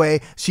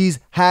anyway, she's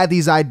had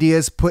these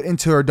ideas put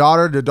into her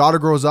daughter. The daughter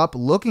grows up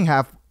looking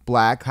half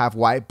black, half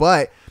white,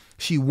 but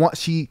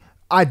she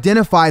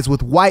identifies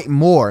with white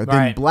more than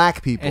Right.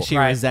 black people. And she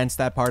Right. resents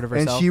that part of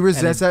And herself. she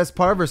resents that as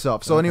part of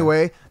herself. So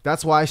anyway,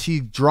 that's why she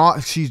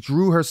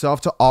drew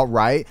herself to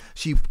alt-right.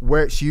 She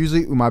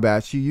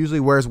usually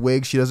wears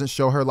wigs. She doesn't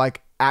show her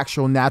like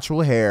actual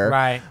natural hair.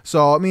 Right.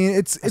 So I mean,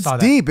 it's saw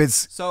that. deep.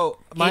 It's So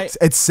my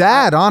it's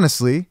sad,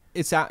 honestly.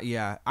 it's out.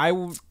 Yeah,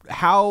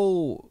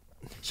 how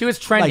She was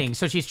trending, Like-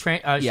 so she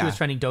Yeah. was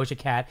trending Doja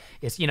Cat.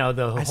 It's the I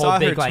whole saw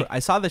big her. like I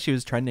saw that she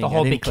was trending. the I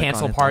whole didn't big click on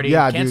cancel it, though. party.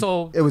 Yeah, dude,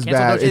 cancel. it was cancel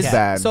bad. Doja It's Cat.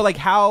 bad. So like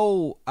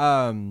how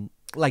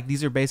like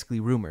these are basically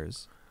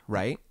rumors,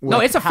 right? No,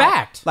 it's a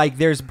fact. Like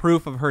there's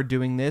proof of her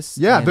doing this.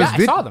 Yeah, and, there's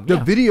I saw them, the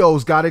yeah.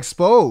 videos got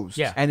exposed.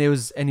 Yeah. and he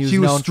was She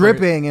was known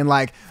stripping and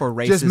like for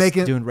racist, just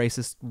making. doing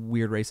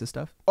weird racist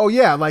stuff. Oh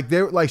yeah, like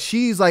they're like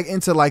she's like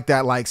into like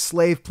that like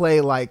slave play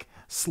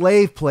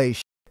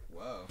shit.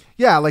 Whoa.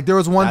 Yeah, like there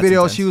was one That's video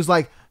intense. she was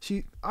like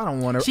I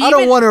don't want She to. I don't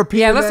even- want to repeat.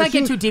 yeah, it, let's man. not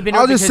get She- too deep into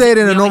I'll it just because say it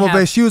in we a only normal have-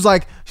 way. She was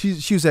like she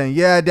was saying,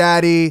 "Yeah,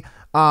 daddy,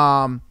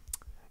 I'm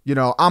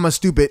a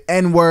stupid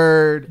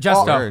N-word."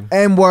 Justo.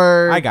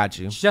 N-word. I got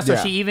you. Just Yeah.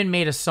 so she even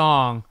made a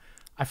song.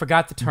 I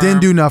forgot the term.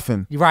 Didn't do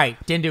nothing.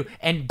 Right, didn't do.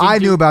 And didn't I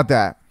do- knew about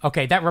that.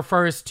 Okay, that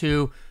refers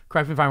to,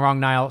 correct me if I'm wrong,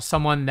 Niall,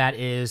 someone that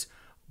is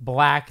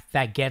black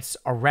that gets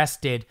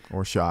arrested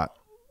Or shot.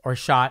 or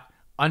shot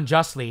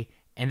unjustly,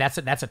 and that's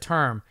a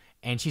term,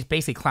 and she's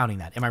basically clowning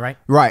that. Am I right?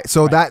 Right.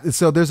 So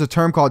there's a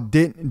term called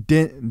didn't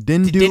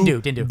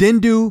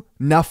do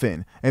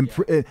nothing. And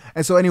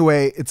so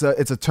anyway, it's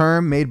a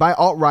term made by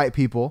alt-right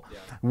people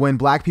when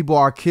black people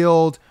are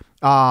killed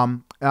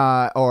or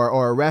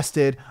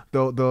arrested.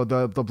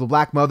 The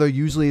black mother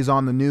usually is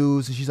on the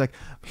news and she's like,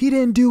 he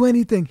didn't do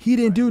anything. He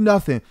didn't do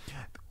nothing.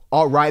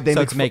 Alt-right,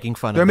 So it's making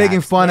fun of They're making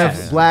that. fun Yeah.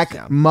 of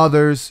black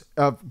mothers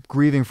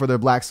grieving for their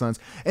black sons.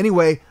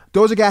 Anyway,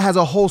 Doja Cat has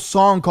a whole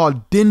song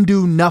called "Didn't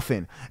Do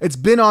Nothing." It's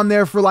been on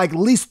there for like at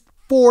least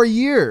 4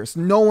 years.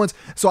 No one's.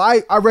 So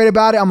I read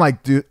about it. I'm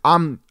like, dude,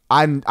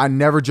 I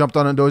never jumped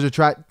on a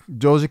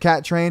Doja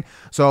Cat train.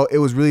 So it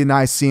was really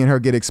nice seeing her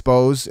get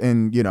exposed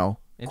and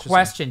Interesting.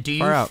 Question: do you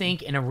Far out.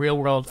 think in a real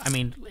world,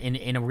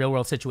 in a real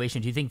world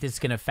situation, do you think this is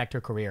going to affect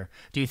her career?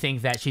 Do you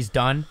think that she's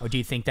done, or do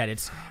you think that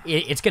it's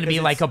going to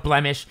be like a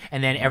blemish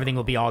and then everything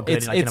will be all good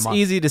It's, in like in a it's month?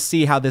 easy to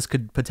see how this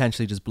could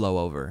potentially just blow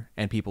over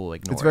and people will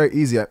ignore It's it. very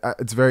easy.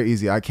 It's very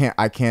easy. I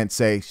can't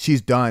say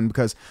she's done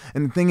because,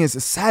 and the thing is,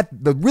 sad.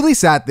 The really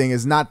sad thing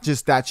is not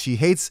just that she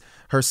hates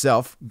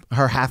herself,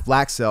 her half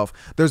black self.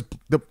 There's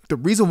the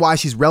reason why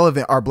she's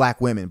relevant are black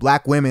women.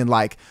 Black women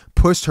like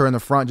pushed her in the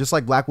front, just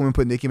like black women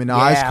put Nicki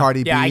Minaj, Yeah.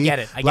 Cardi B. Yeah, I get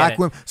it. I get black it.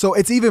 women. So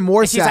it's even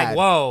more And she's sad. like,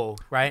 whoa,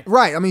 right?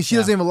 Right. I mean, she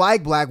doesn't even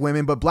like black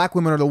women, but black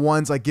women are the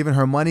ones like giving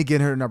her money,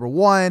 getting her to number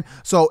one.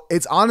 So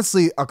it's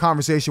honestly a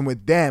conversation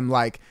with them.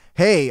 Like,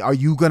 hey, are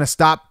you going to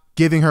stop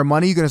giving her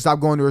money? You going to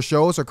stop going to her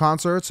shows or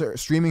concerts or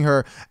streaming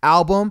her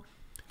album?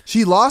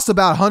 She lost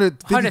about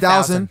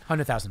 150,000.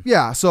 100,000.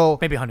 Yeah. So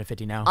Maybe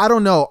 150 now. I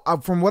don't know.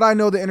 From what I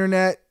know, the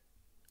internet,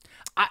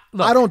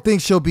 Look, I don't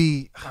think she'll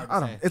be. I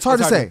don't. It's hard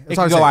to say. It It's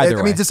hard can to go say. either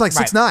I mean, way. just like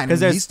Right. 6ix9ine. 'Cause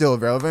there's- He's still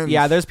relevant.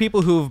 Yeah, there's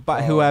people who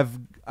have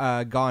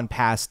gone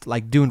past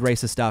like doing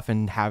racist stuff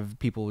and have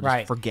people just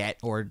Right. forget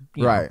or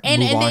Right.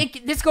 And, move on.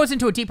 this goes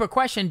into a deeper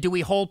question. Do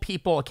we hold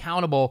people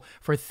accountable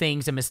for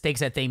things and mistakes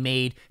that they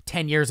made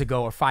 10 years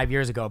ago or 5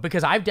 years ago?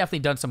 Because I've definitely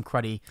done some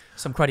cruddy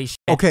shit.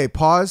 Okay.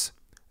 Pause.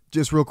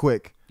 Just real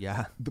quick.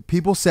 Yeah. The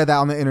people said that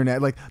on the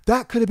internet, like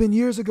that could have been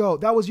years ago.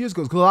 That was years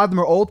ago. Because a lot of them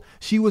are old.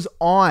 She was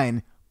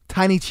on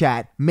Tiny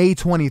Chat May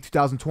 20th,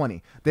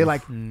 2020. They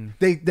like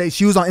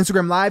she was on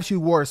Instagram Live. She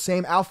wore the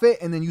same outfit,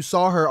 and then you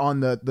saw her on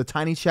the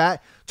Tiny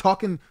Chat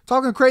talking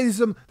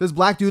crazy. This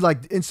black dude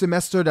like in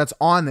semester that's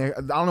on there.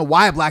 I don't know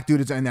why a black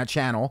dude is in that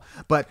channel,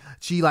 but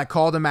she like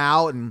called him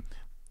out, and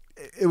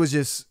it was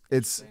just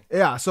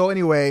yeah. So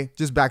anyway,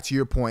 just back to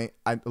your point.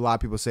 A lot of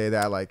people say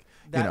that like.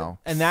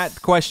 And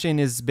that question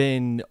has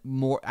been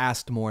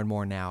asked more and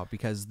more now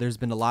because there's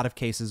been a lot of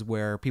cases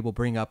where people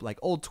bring up like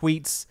old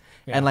tweets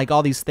and like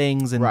all these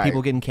things and Right.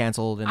 people getting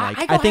canceled and I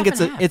like go I think half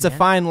it's and a half, it's a man.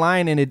 fine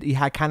line and you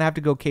kind of have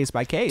to go case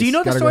by case. Do you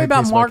know the Gotta story go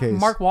about case by case.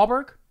 Mark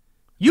Wahlberg?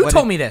 You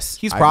told me this.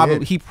 He's I probably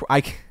did.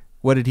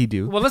 what did he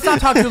do? Well, let's not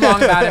talk too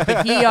long about it.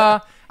 But he,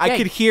 I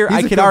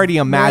could already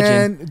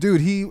imagine. Man, dude,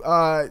 he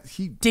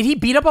did he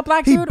beat up a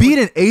black He dude? beat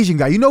an Asian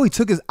guy. You know he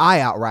took his eye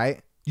out,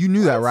 right? You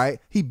knew that, right?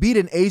 He beat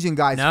an Asian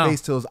guy's No.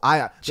 face till his eye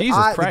out. Jesus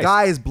The Christ.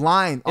 guy is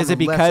blind. on Is it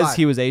the left because side.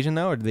 he was Asian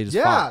though, or did they just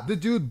Yeah, fought? the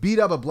dude beat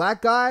up a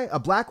black guy, a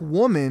black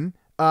woman,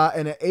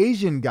 and an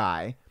Asian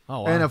guy.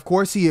 Oh, wow. And of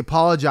course, he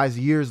apologized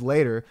years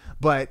later.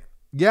 But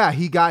yeah,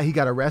 he got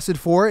arrested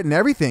for it and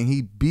everything.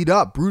 He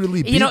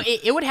brutally beat. You know,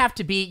 it would have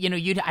to be,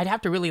 I'd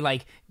have to really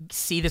like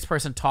see this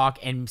person talk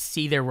and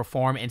see their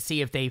reform and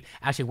see if they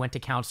actually went to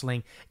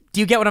counseling. Do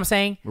you get what I'm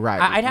saying?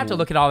 Right. I'd have to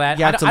look at all that.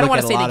 You have I to don't look want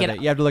at to a say lot they of get.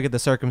 it. You have to look at the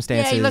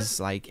circumstances. let's-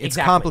 Like it's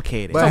exactly.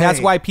 complicated. But So that's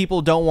hey- why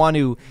people don't want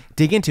to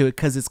dig into it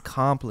because it's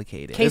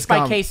complicated. Case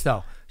by case,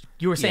 though.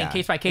 You were saying Yeah,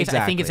 case by case.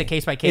 I think it's a exactly.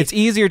 case by case. It's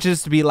easier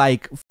just to be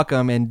like fuck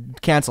them and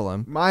cancel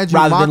them Mind you,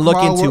 rather Mark than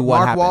look into what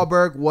Mark happened.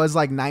 Wahlberg was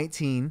like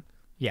 19.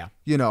 yeah.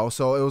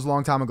 So it was a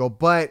long time ago.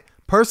 But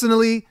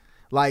personally,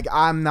 Like,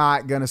 I'm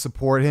not gonna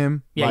support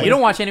him. Yeah, Like, you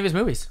don't watch any of his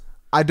movies.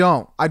 I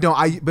don't.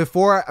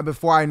 Before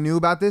I knew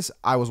about this,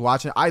 I was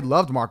watching. I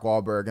loved Mark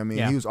Wahlberg. I mean,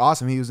 Yeah. he was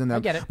awesome. He was in get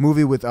it. that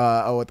movie with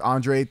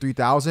Andre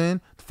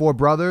 3000, Four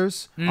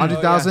Brothers, Andre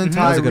 3000,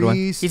 That was a good one.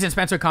 Tyrese. He's in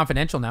Spencer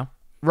Confidential now.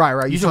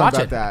 Right. You should told me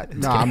watch about it. that.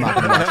 No, I'm not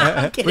gonna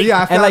watch it. But yeah, I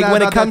And, found like, out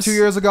when it about comes- that 2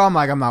 years ago. I'm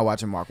like, I'm not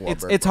watching Mark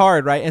Wahlberg. It's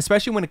hard, right?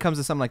 Especially when it comes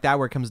to something like that,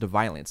 where it comes to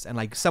violence and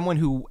like someone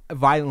who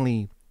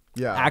violently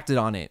Yeah. acted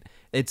on it.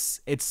 It's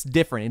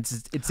different.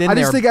 It's in I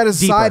there. just think, as a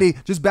deeper. society,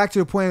 just back to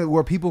the point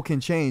where people can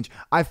change.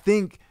 I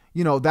think,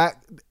 that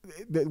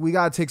we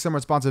gotta take some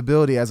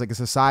responsibility as like a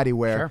society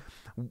where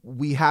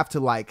we have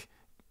to like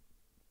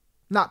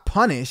not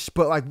punish,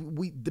 but like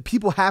the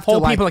people have to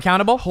Hold like people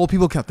accountable? Hold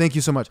people accountable. Thank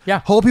you so much.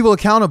 Yeah. Hold people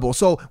accountable.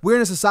 So we're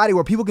in a society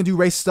where people can do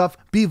racist stuff,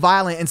 be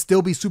violent, and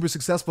still be super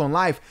successful in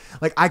life.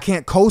 Like, I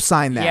can't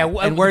co-sign that. Yeah,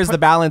 And where's the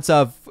balance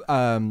of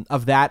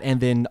that,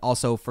 and then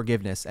also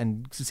forgiveness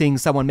and seeing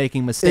someone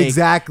making mistakes?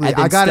 Exactly. and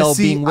then I gotta still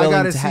see- being I willing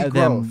gotta to see have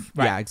them. growth.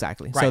 Yeah, Right.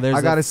 exactly. Right. So there's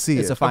I gotta see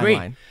it's it. a fine Agreed.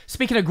 line.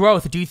 Speaking of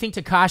growth, do you think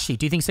Tekashi?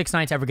 Do you think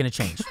 6ix9ine's ever going to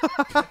change?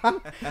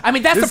 I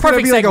mean, that's This the is gonna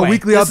perfect be like segue. a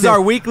weekly This update. is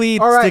our weekly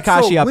All right,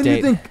 Tekashi so when do you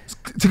update. think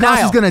Niall.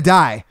 Tekashi's gonna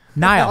die?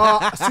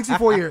 Niall.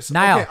 64 years.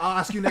 Niall. Okay, I'll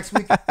ask you next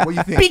week. What do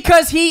you think?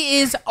 Because he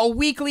is a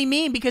weekly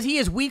meme. Because he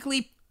is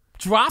weekly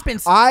dropping.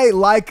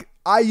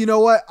 You know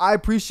what? I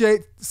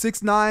appreciate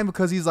 6ix9ine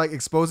because he's like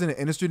exposing the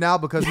industry now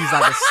because he's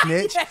like a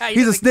snitch. Yeah,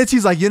 he's a snitch.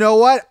 He's like, you know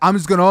what? I'm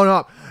just gonna own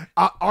up.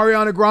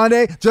 Ariana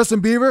Grande,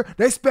 Justin Bieber,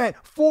 they spent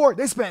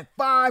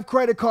 5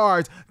 credit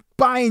cards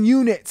buying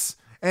units,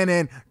 and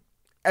then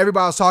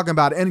everybody was talking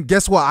about it. And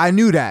guess what? I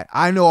knew that.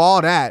 I know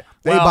all that.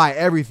 They Well, buy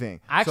everything.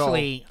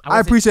 actually, So, I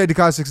appreciate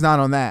Tekashi 6ix9ine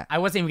on that. I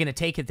wasn't even going to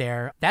take it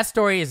there. That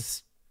story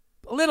is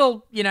a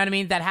little, you know what I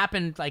mean? That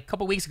happened like a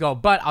couple weeks ago.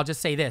 But I'll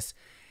just say this.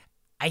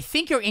 I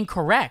think you're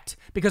incorrect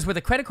because with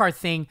the credit card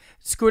thing,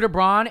 Scooter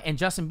Braun and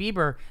Justin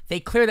Bieber, they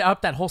cleared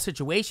up that whole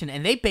situation.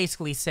 And they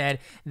basically said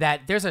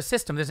that there's a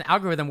system, there's an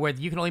algorithm where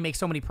you can only make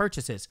so many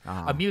purchases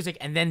of music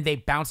and then they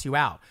bounce you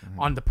out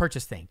on the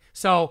purchase thing.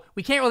 So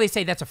we can't really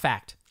say that's a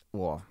fact.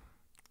 Well,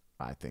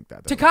 I think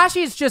that.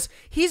 Tekashi is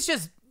he's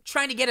just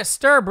trying to get a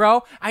stir,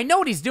 bro. I know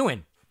what he's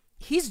doing.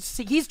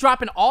 He's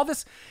dropping all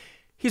this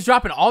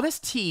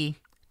tea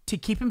to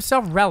keep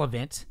himself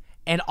relevant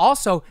and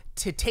also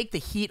to take the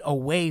heat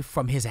away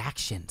from his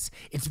actions.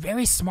 It's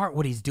very smart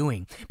what he's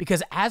doing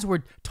because as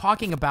we're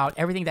talking about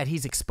everything that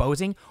he's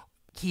exposing,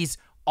 he's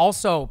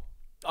also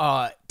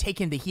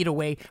taking the heat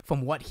away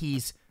from what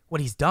he's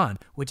done,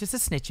 which is the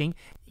snitching.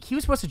 He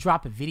was supposed to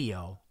drop a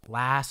video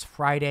last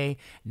Friday.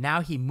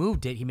 Now he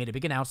moved it. He made a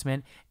big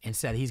announcement and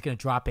said he's going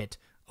to drop it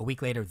a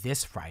week later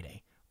this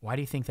Friday. Why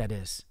do you think that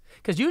is?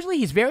 Because usually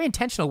he's very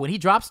intentional. When he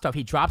drops stuff,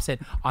 he drops it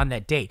on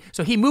that date.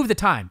 So he moved the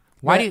time.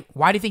 Why do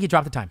you think he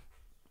dropped the time?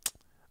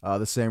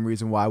 The same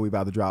reason why we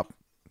about to drop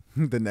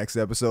the next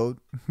episode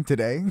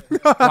today.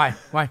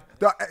 Why?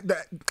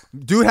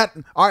 Dude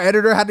our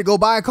editor had to go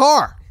buy a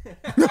car.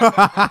 No,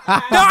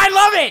 I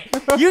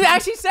love it. You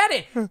actually said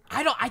it.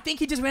 I think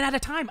he just ran out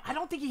of time. I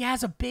don't think he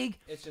has a big.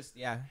 It's just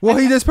Well,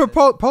 he just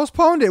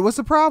postponed it. What's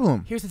the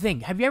problem? Here's the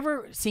thing. Have you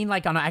ever seen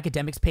like on an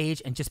academics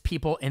page and just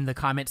people in the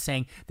comments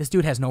saying this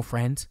dude has no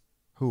friends?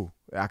 Who?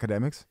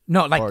 Academics?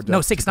 No, Or like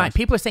no just 6ix9ine.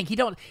 People are saying he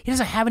doesn't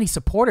have any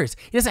supporters.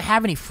 He doesn't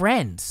have any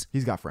friends.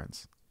 He's got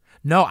friends.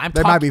 No, I'm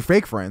They talking might be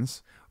fake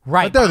friends.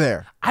 right. but they're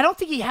there. I don't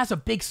think he has a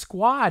big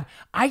squad.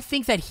 I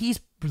think that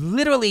he's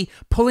literally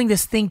pulling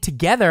this thing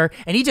together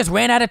and he just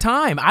ran out of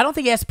time. I don't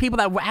think he has people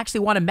that actually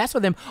want to mess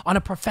with him on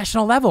a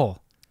professional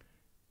level.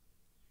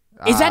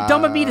 Is that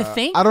dumb of me to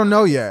think? I don't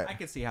know yet. I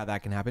can see how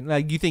that can happen.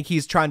 Like, you think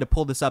he's trying to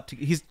pull this up?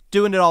 He's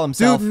doing it all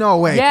himself. Dude, no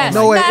way. Yes.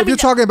 No way. No, I If mean, you're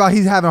talking about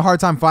he's having a hard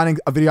time finding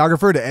a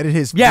videographer to edit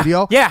his Yeah,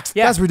 video, yeah.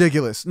 that's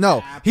ridiculous.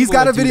 No, he's people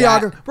got a would do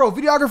that. videographer. Bro,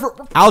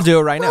 videographer. I'll do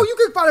it right Bro, now. you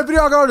can find a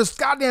videographer on this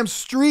goddamn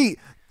street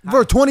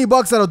for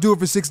 $20 that'll do it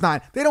for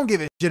 6ix9ine. They don't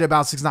give a shit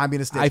about 6ix9ine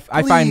being a snitch.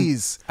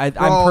 Please,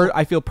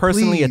 I feel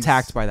personally please.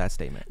 attacked by that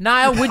statement.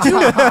 Niall, would you?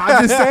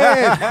 I'm just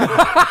saying.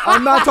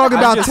 I'm not talking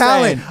about just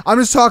talent. saying. I'm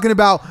just talking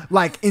about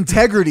like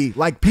integrity.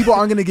 Like people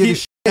aren't gonna give a He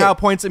shit. now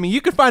points at me.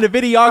 You can find a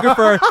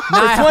videographer for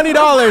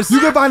 $20. You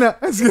can find a.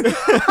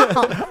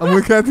 I'm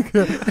looking at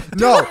the.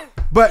 No,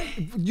 but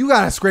you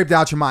gotta scrape that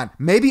out your mind.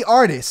 Maybe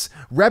artists,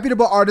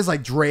 reputable artists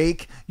like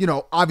Drake. You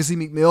know, obviously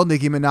Meek Mill,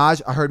 Nicki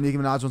Minaj. I heard Nicki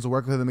Minaj wants to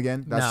work with him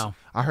again. No.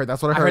 I heard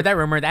that's what I I heard. heard that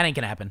rumor. That ain't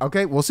gonna happen.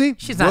 Okay, we'll see.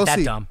 She's not We'll that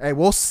see. dumb. Hey,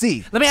 we'll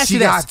see. Let me ask she you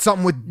this. got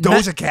something with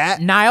Doja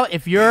Cat. Niall,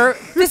 if you're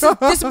this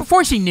is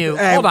before she knew.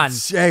 Hey, Hold on.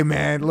 Hey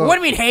man, look. What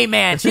do you mean, hey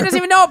man? She doesn't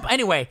even know.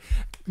 Anyway,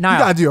 Niall,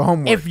 gotta do your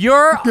homework.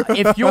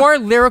 If you're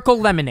Lyrical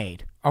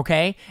Lemonade,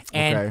 okay,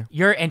 and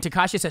Okay. and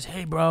Tekashi says,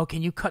 hey bro,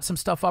 can you cut some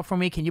stuff up for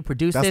me? Can you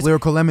produce That's this?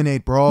 Lyrical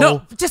Lemonade, bro.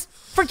 No, just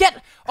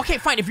forget. Okay,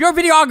 fine. If you're a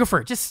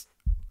videographer, just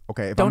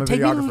Okay, if don't I'm a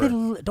take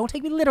videographer. don't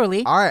take me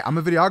literally. All right, I'm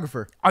a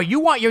videographer. Are you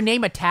want your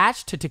name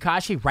attached to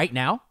Tekashi right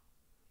now?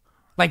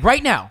 Like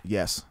right now?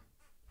 Yes.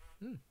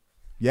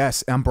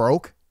 Yes, I'm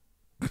broke.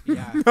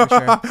 Yeah, for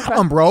sure.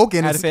 I'm broke,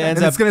 and And it's, if it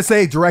ends and it's up- gonna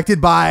say directed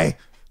by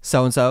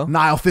so and so.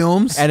 Nile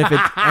Films. And if it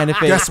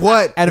Guess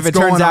what? And if It's it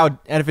turns going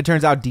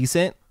on. out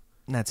decent,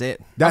 that's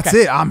it. That's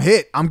it. I'm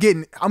hit. I'm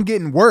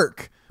getting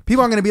work.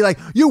 People aren't gonna be like,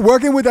 you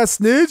working with that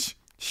snitch?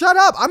 Shut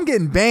up. I'm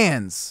getting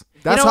bands.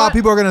 That's know how what?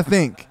 people are gonna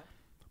think.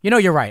 You know,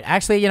 you're right.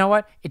 Actually, you know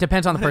what? It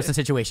depends on the person's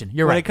situation.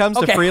 You're When right. it comes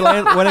to Okay.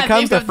 freelance, when it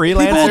comes to People will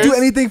freelancers, do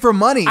anything for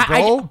money,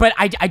 bro. But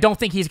I don't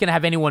think he's going to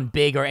have anyone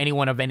big or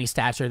anyone of any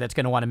stature that's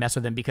going to want to mess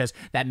with him because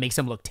that makes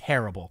him look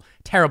terrible.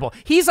 Terrible.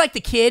 He's like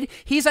the kid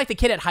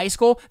at high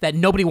school that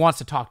nobody wants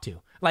to talk to.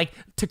 Like,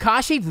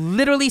 Tekashi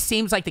literally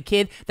seems like the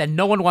kid that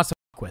no one wants to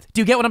fuck with.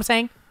 Do you get what I'm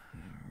saying?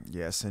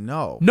 Yes and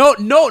no.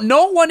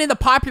 No one in the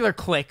popular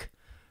clique.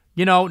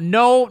 You know,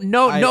 no.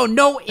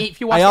 If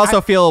you watch, I also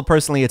feel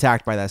personally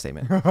attacked by that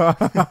statement.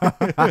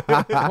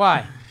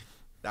 why?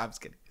 I'm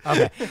just kidding.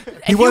 Okay,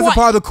 He wasn't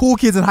part of the cool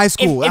kids in high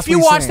school. If you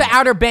watch the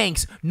Outer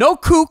Banks, no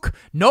kook,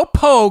 no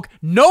pogue,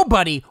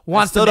 nobody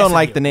wants Still to. don't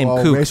like the name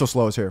well, Kook. racial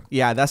slows here.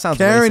 Yeah, that sounds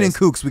Karen racist. and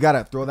Kooks, we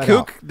gotta throw that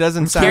Kook out.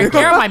 doesn't sound.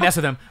 Karen might mess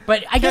with him,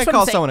 but I guess Can't what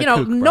call I'm saying, someone a you know,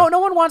 kook, bro. no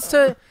one wants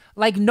to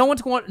no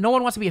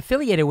one wants to be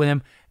affiliated with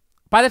him.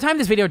 By the time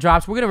this video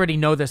drops, we're gonna already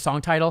know the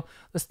song title.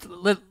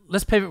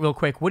 Let's pivot real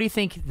quick. What do you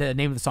think the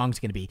name of the song is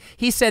gonna be?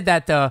 He said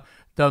that the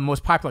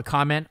most popular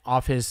comment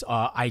off his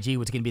IG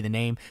was gonna be the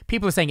name.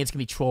 People are saying it's gonna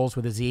be Trolls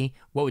with a Z.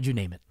 What would you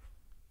name it?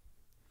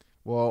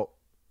 Well,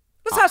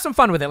 Let's have some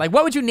fun with it. Like,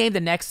 what would you name the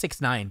next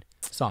 6ix9ine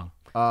song?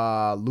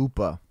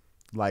 Lupa,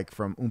 like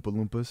from Oompa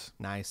Loompas.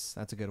 Nice,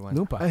 that's a good one.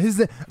 Lupa. His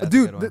a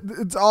dude, good one.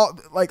 it's all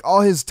like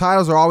all his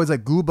titles are always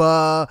like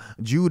Gooba,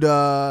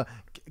 Judah,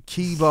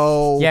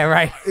 Kibo. Yeah,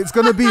 right. It's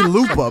gonna be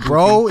Lupa,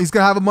 bro. He's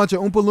gonna have a bunch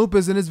of Oompa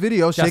Loompas in his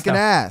video shaking go.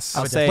 ass.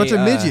 I'll A say, bunch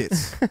of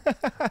midgets,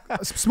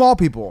 small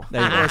people.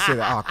 There you go. I say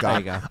that. Oh god,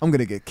 you go. I'm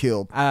gonna get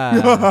killed.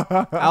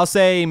 I'll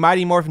say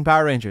Mighty Morphin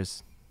Power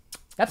Rangers.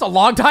 That's a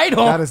long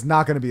title. That is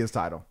not gonna be his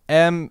title.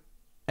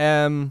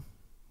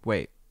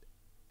 Wait.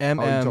 Oh, you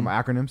talking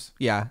about acronyms?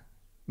 Yeah.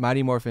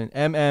 Mighty Morphin.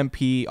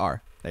 MMPR.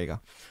 There you go.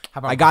 How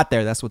about I got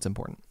there. That's what's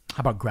important.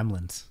 How about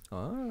Gremlins?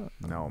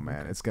 No,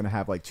 man. It's gonna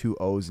have like 2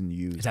 O's and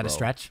U's. Is that a bro.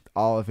 stretch?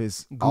 All of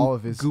his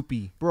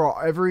Goopy. Bro,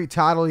 every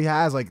title he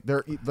has, like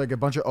they're like a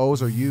bunch of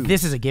O's or U's.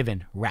 This is a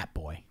given. Rap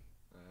Boy.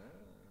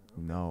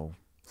 No.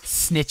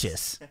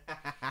 Snitches.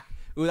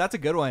 Ooh, that's a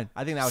good one.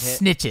 I think that would hit.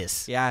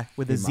 Snitches. Yeah,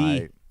 with a It Z.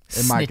 might.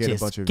 It might get a Snitches.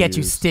 bunch of Get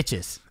you views.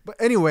 stitches. But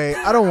anyway,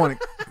 I don't want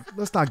to.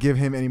 Let's not give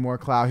him any more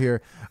clout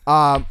here.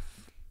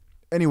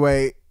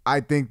 Anyway, I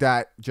think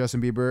that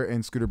Justin Bieber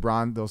and Scooter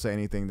Braun, they'll say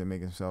anything to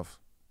make himself.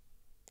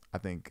 I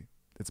think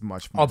it's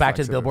much more. Oh, back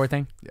to the flexible. Billboard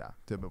thing. Yeah,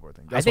 to the Billboard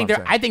thing. I That's think what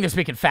they're. I'm saying. I think they're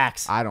speaking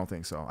facts. I don't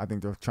think so. I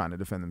think they're trying to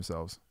defend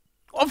themselves.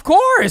 Of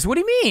course. What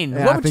do you mean?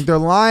 And What I would think they're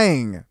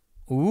lying.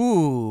 you-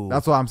 Ooh.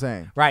 That's what I'm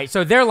saying. right.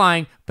 So they're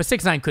lying, but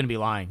 6ix9ine couldn't be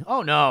lying.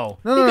 Oh no.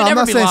 No, He no, could I'm never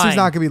not be saying lying. she's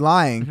not gonna be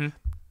lying. Mm-hmm.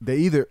 They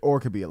either or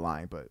could be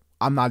lying, but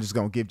I'm not just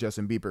gonna give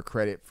Justin Bieber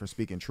credit for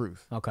speaking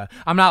truth. Okay.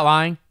 I'm not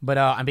lying, but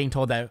I'm being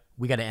told that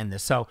we got to end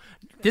this. So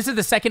this is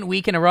the second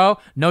week in a row.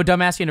 No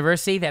Dumbass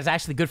University. That's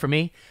actually good for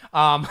me.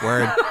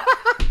 Word.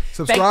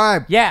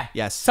 Subscribe. Yeah.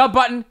 Yes. Sub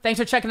button. Thanks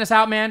for checking us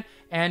out, man.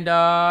 And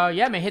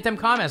yeah, man, hit them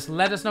comments.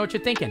 Let us know what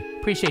you're thinking.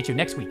 Appreciate you.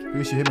 Next week.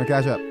 You should hit my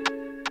cash up.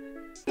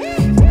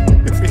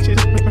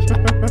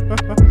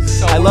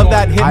 I love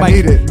that. I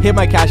need it. Hit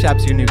my cash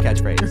app's your new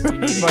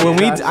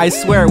catchphrase. I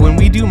swear, when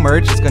we do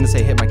merch, it's gonna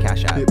say hit my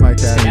cash app. Hit my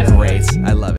cash app. Great. I love it.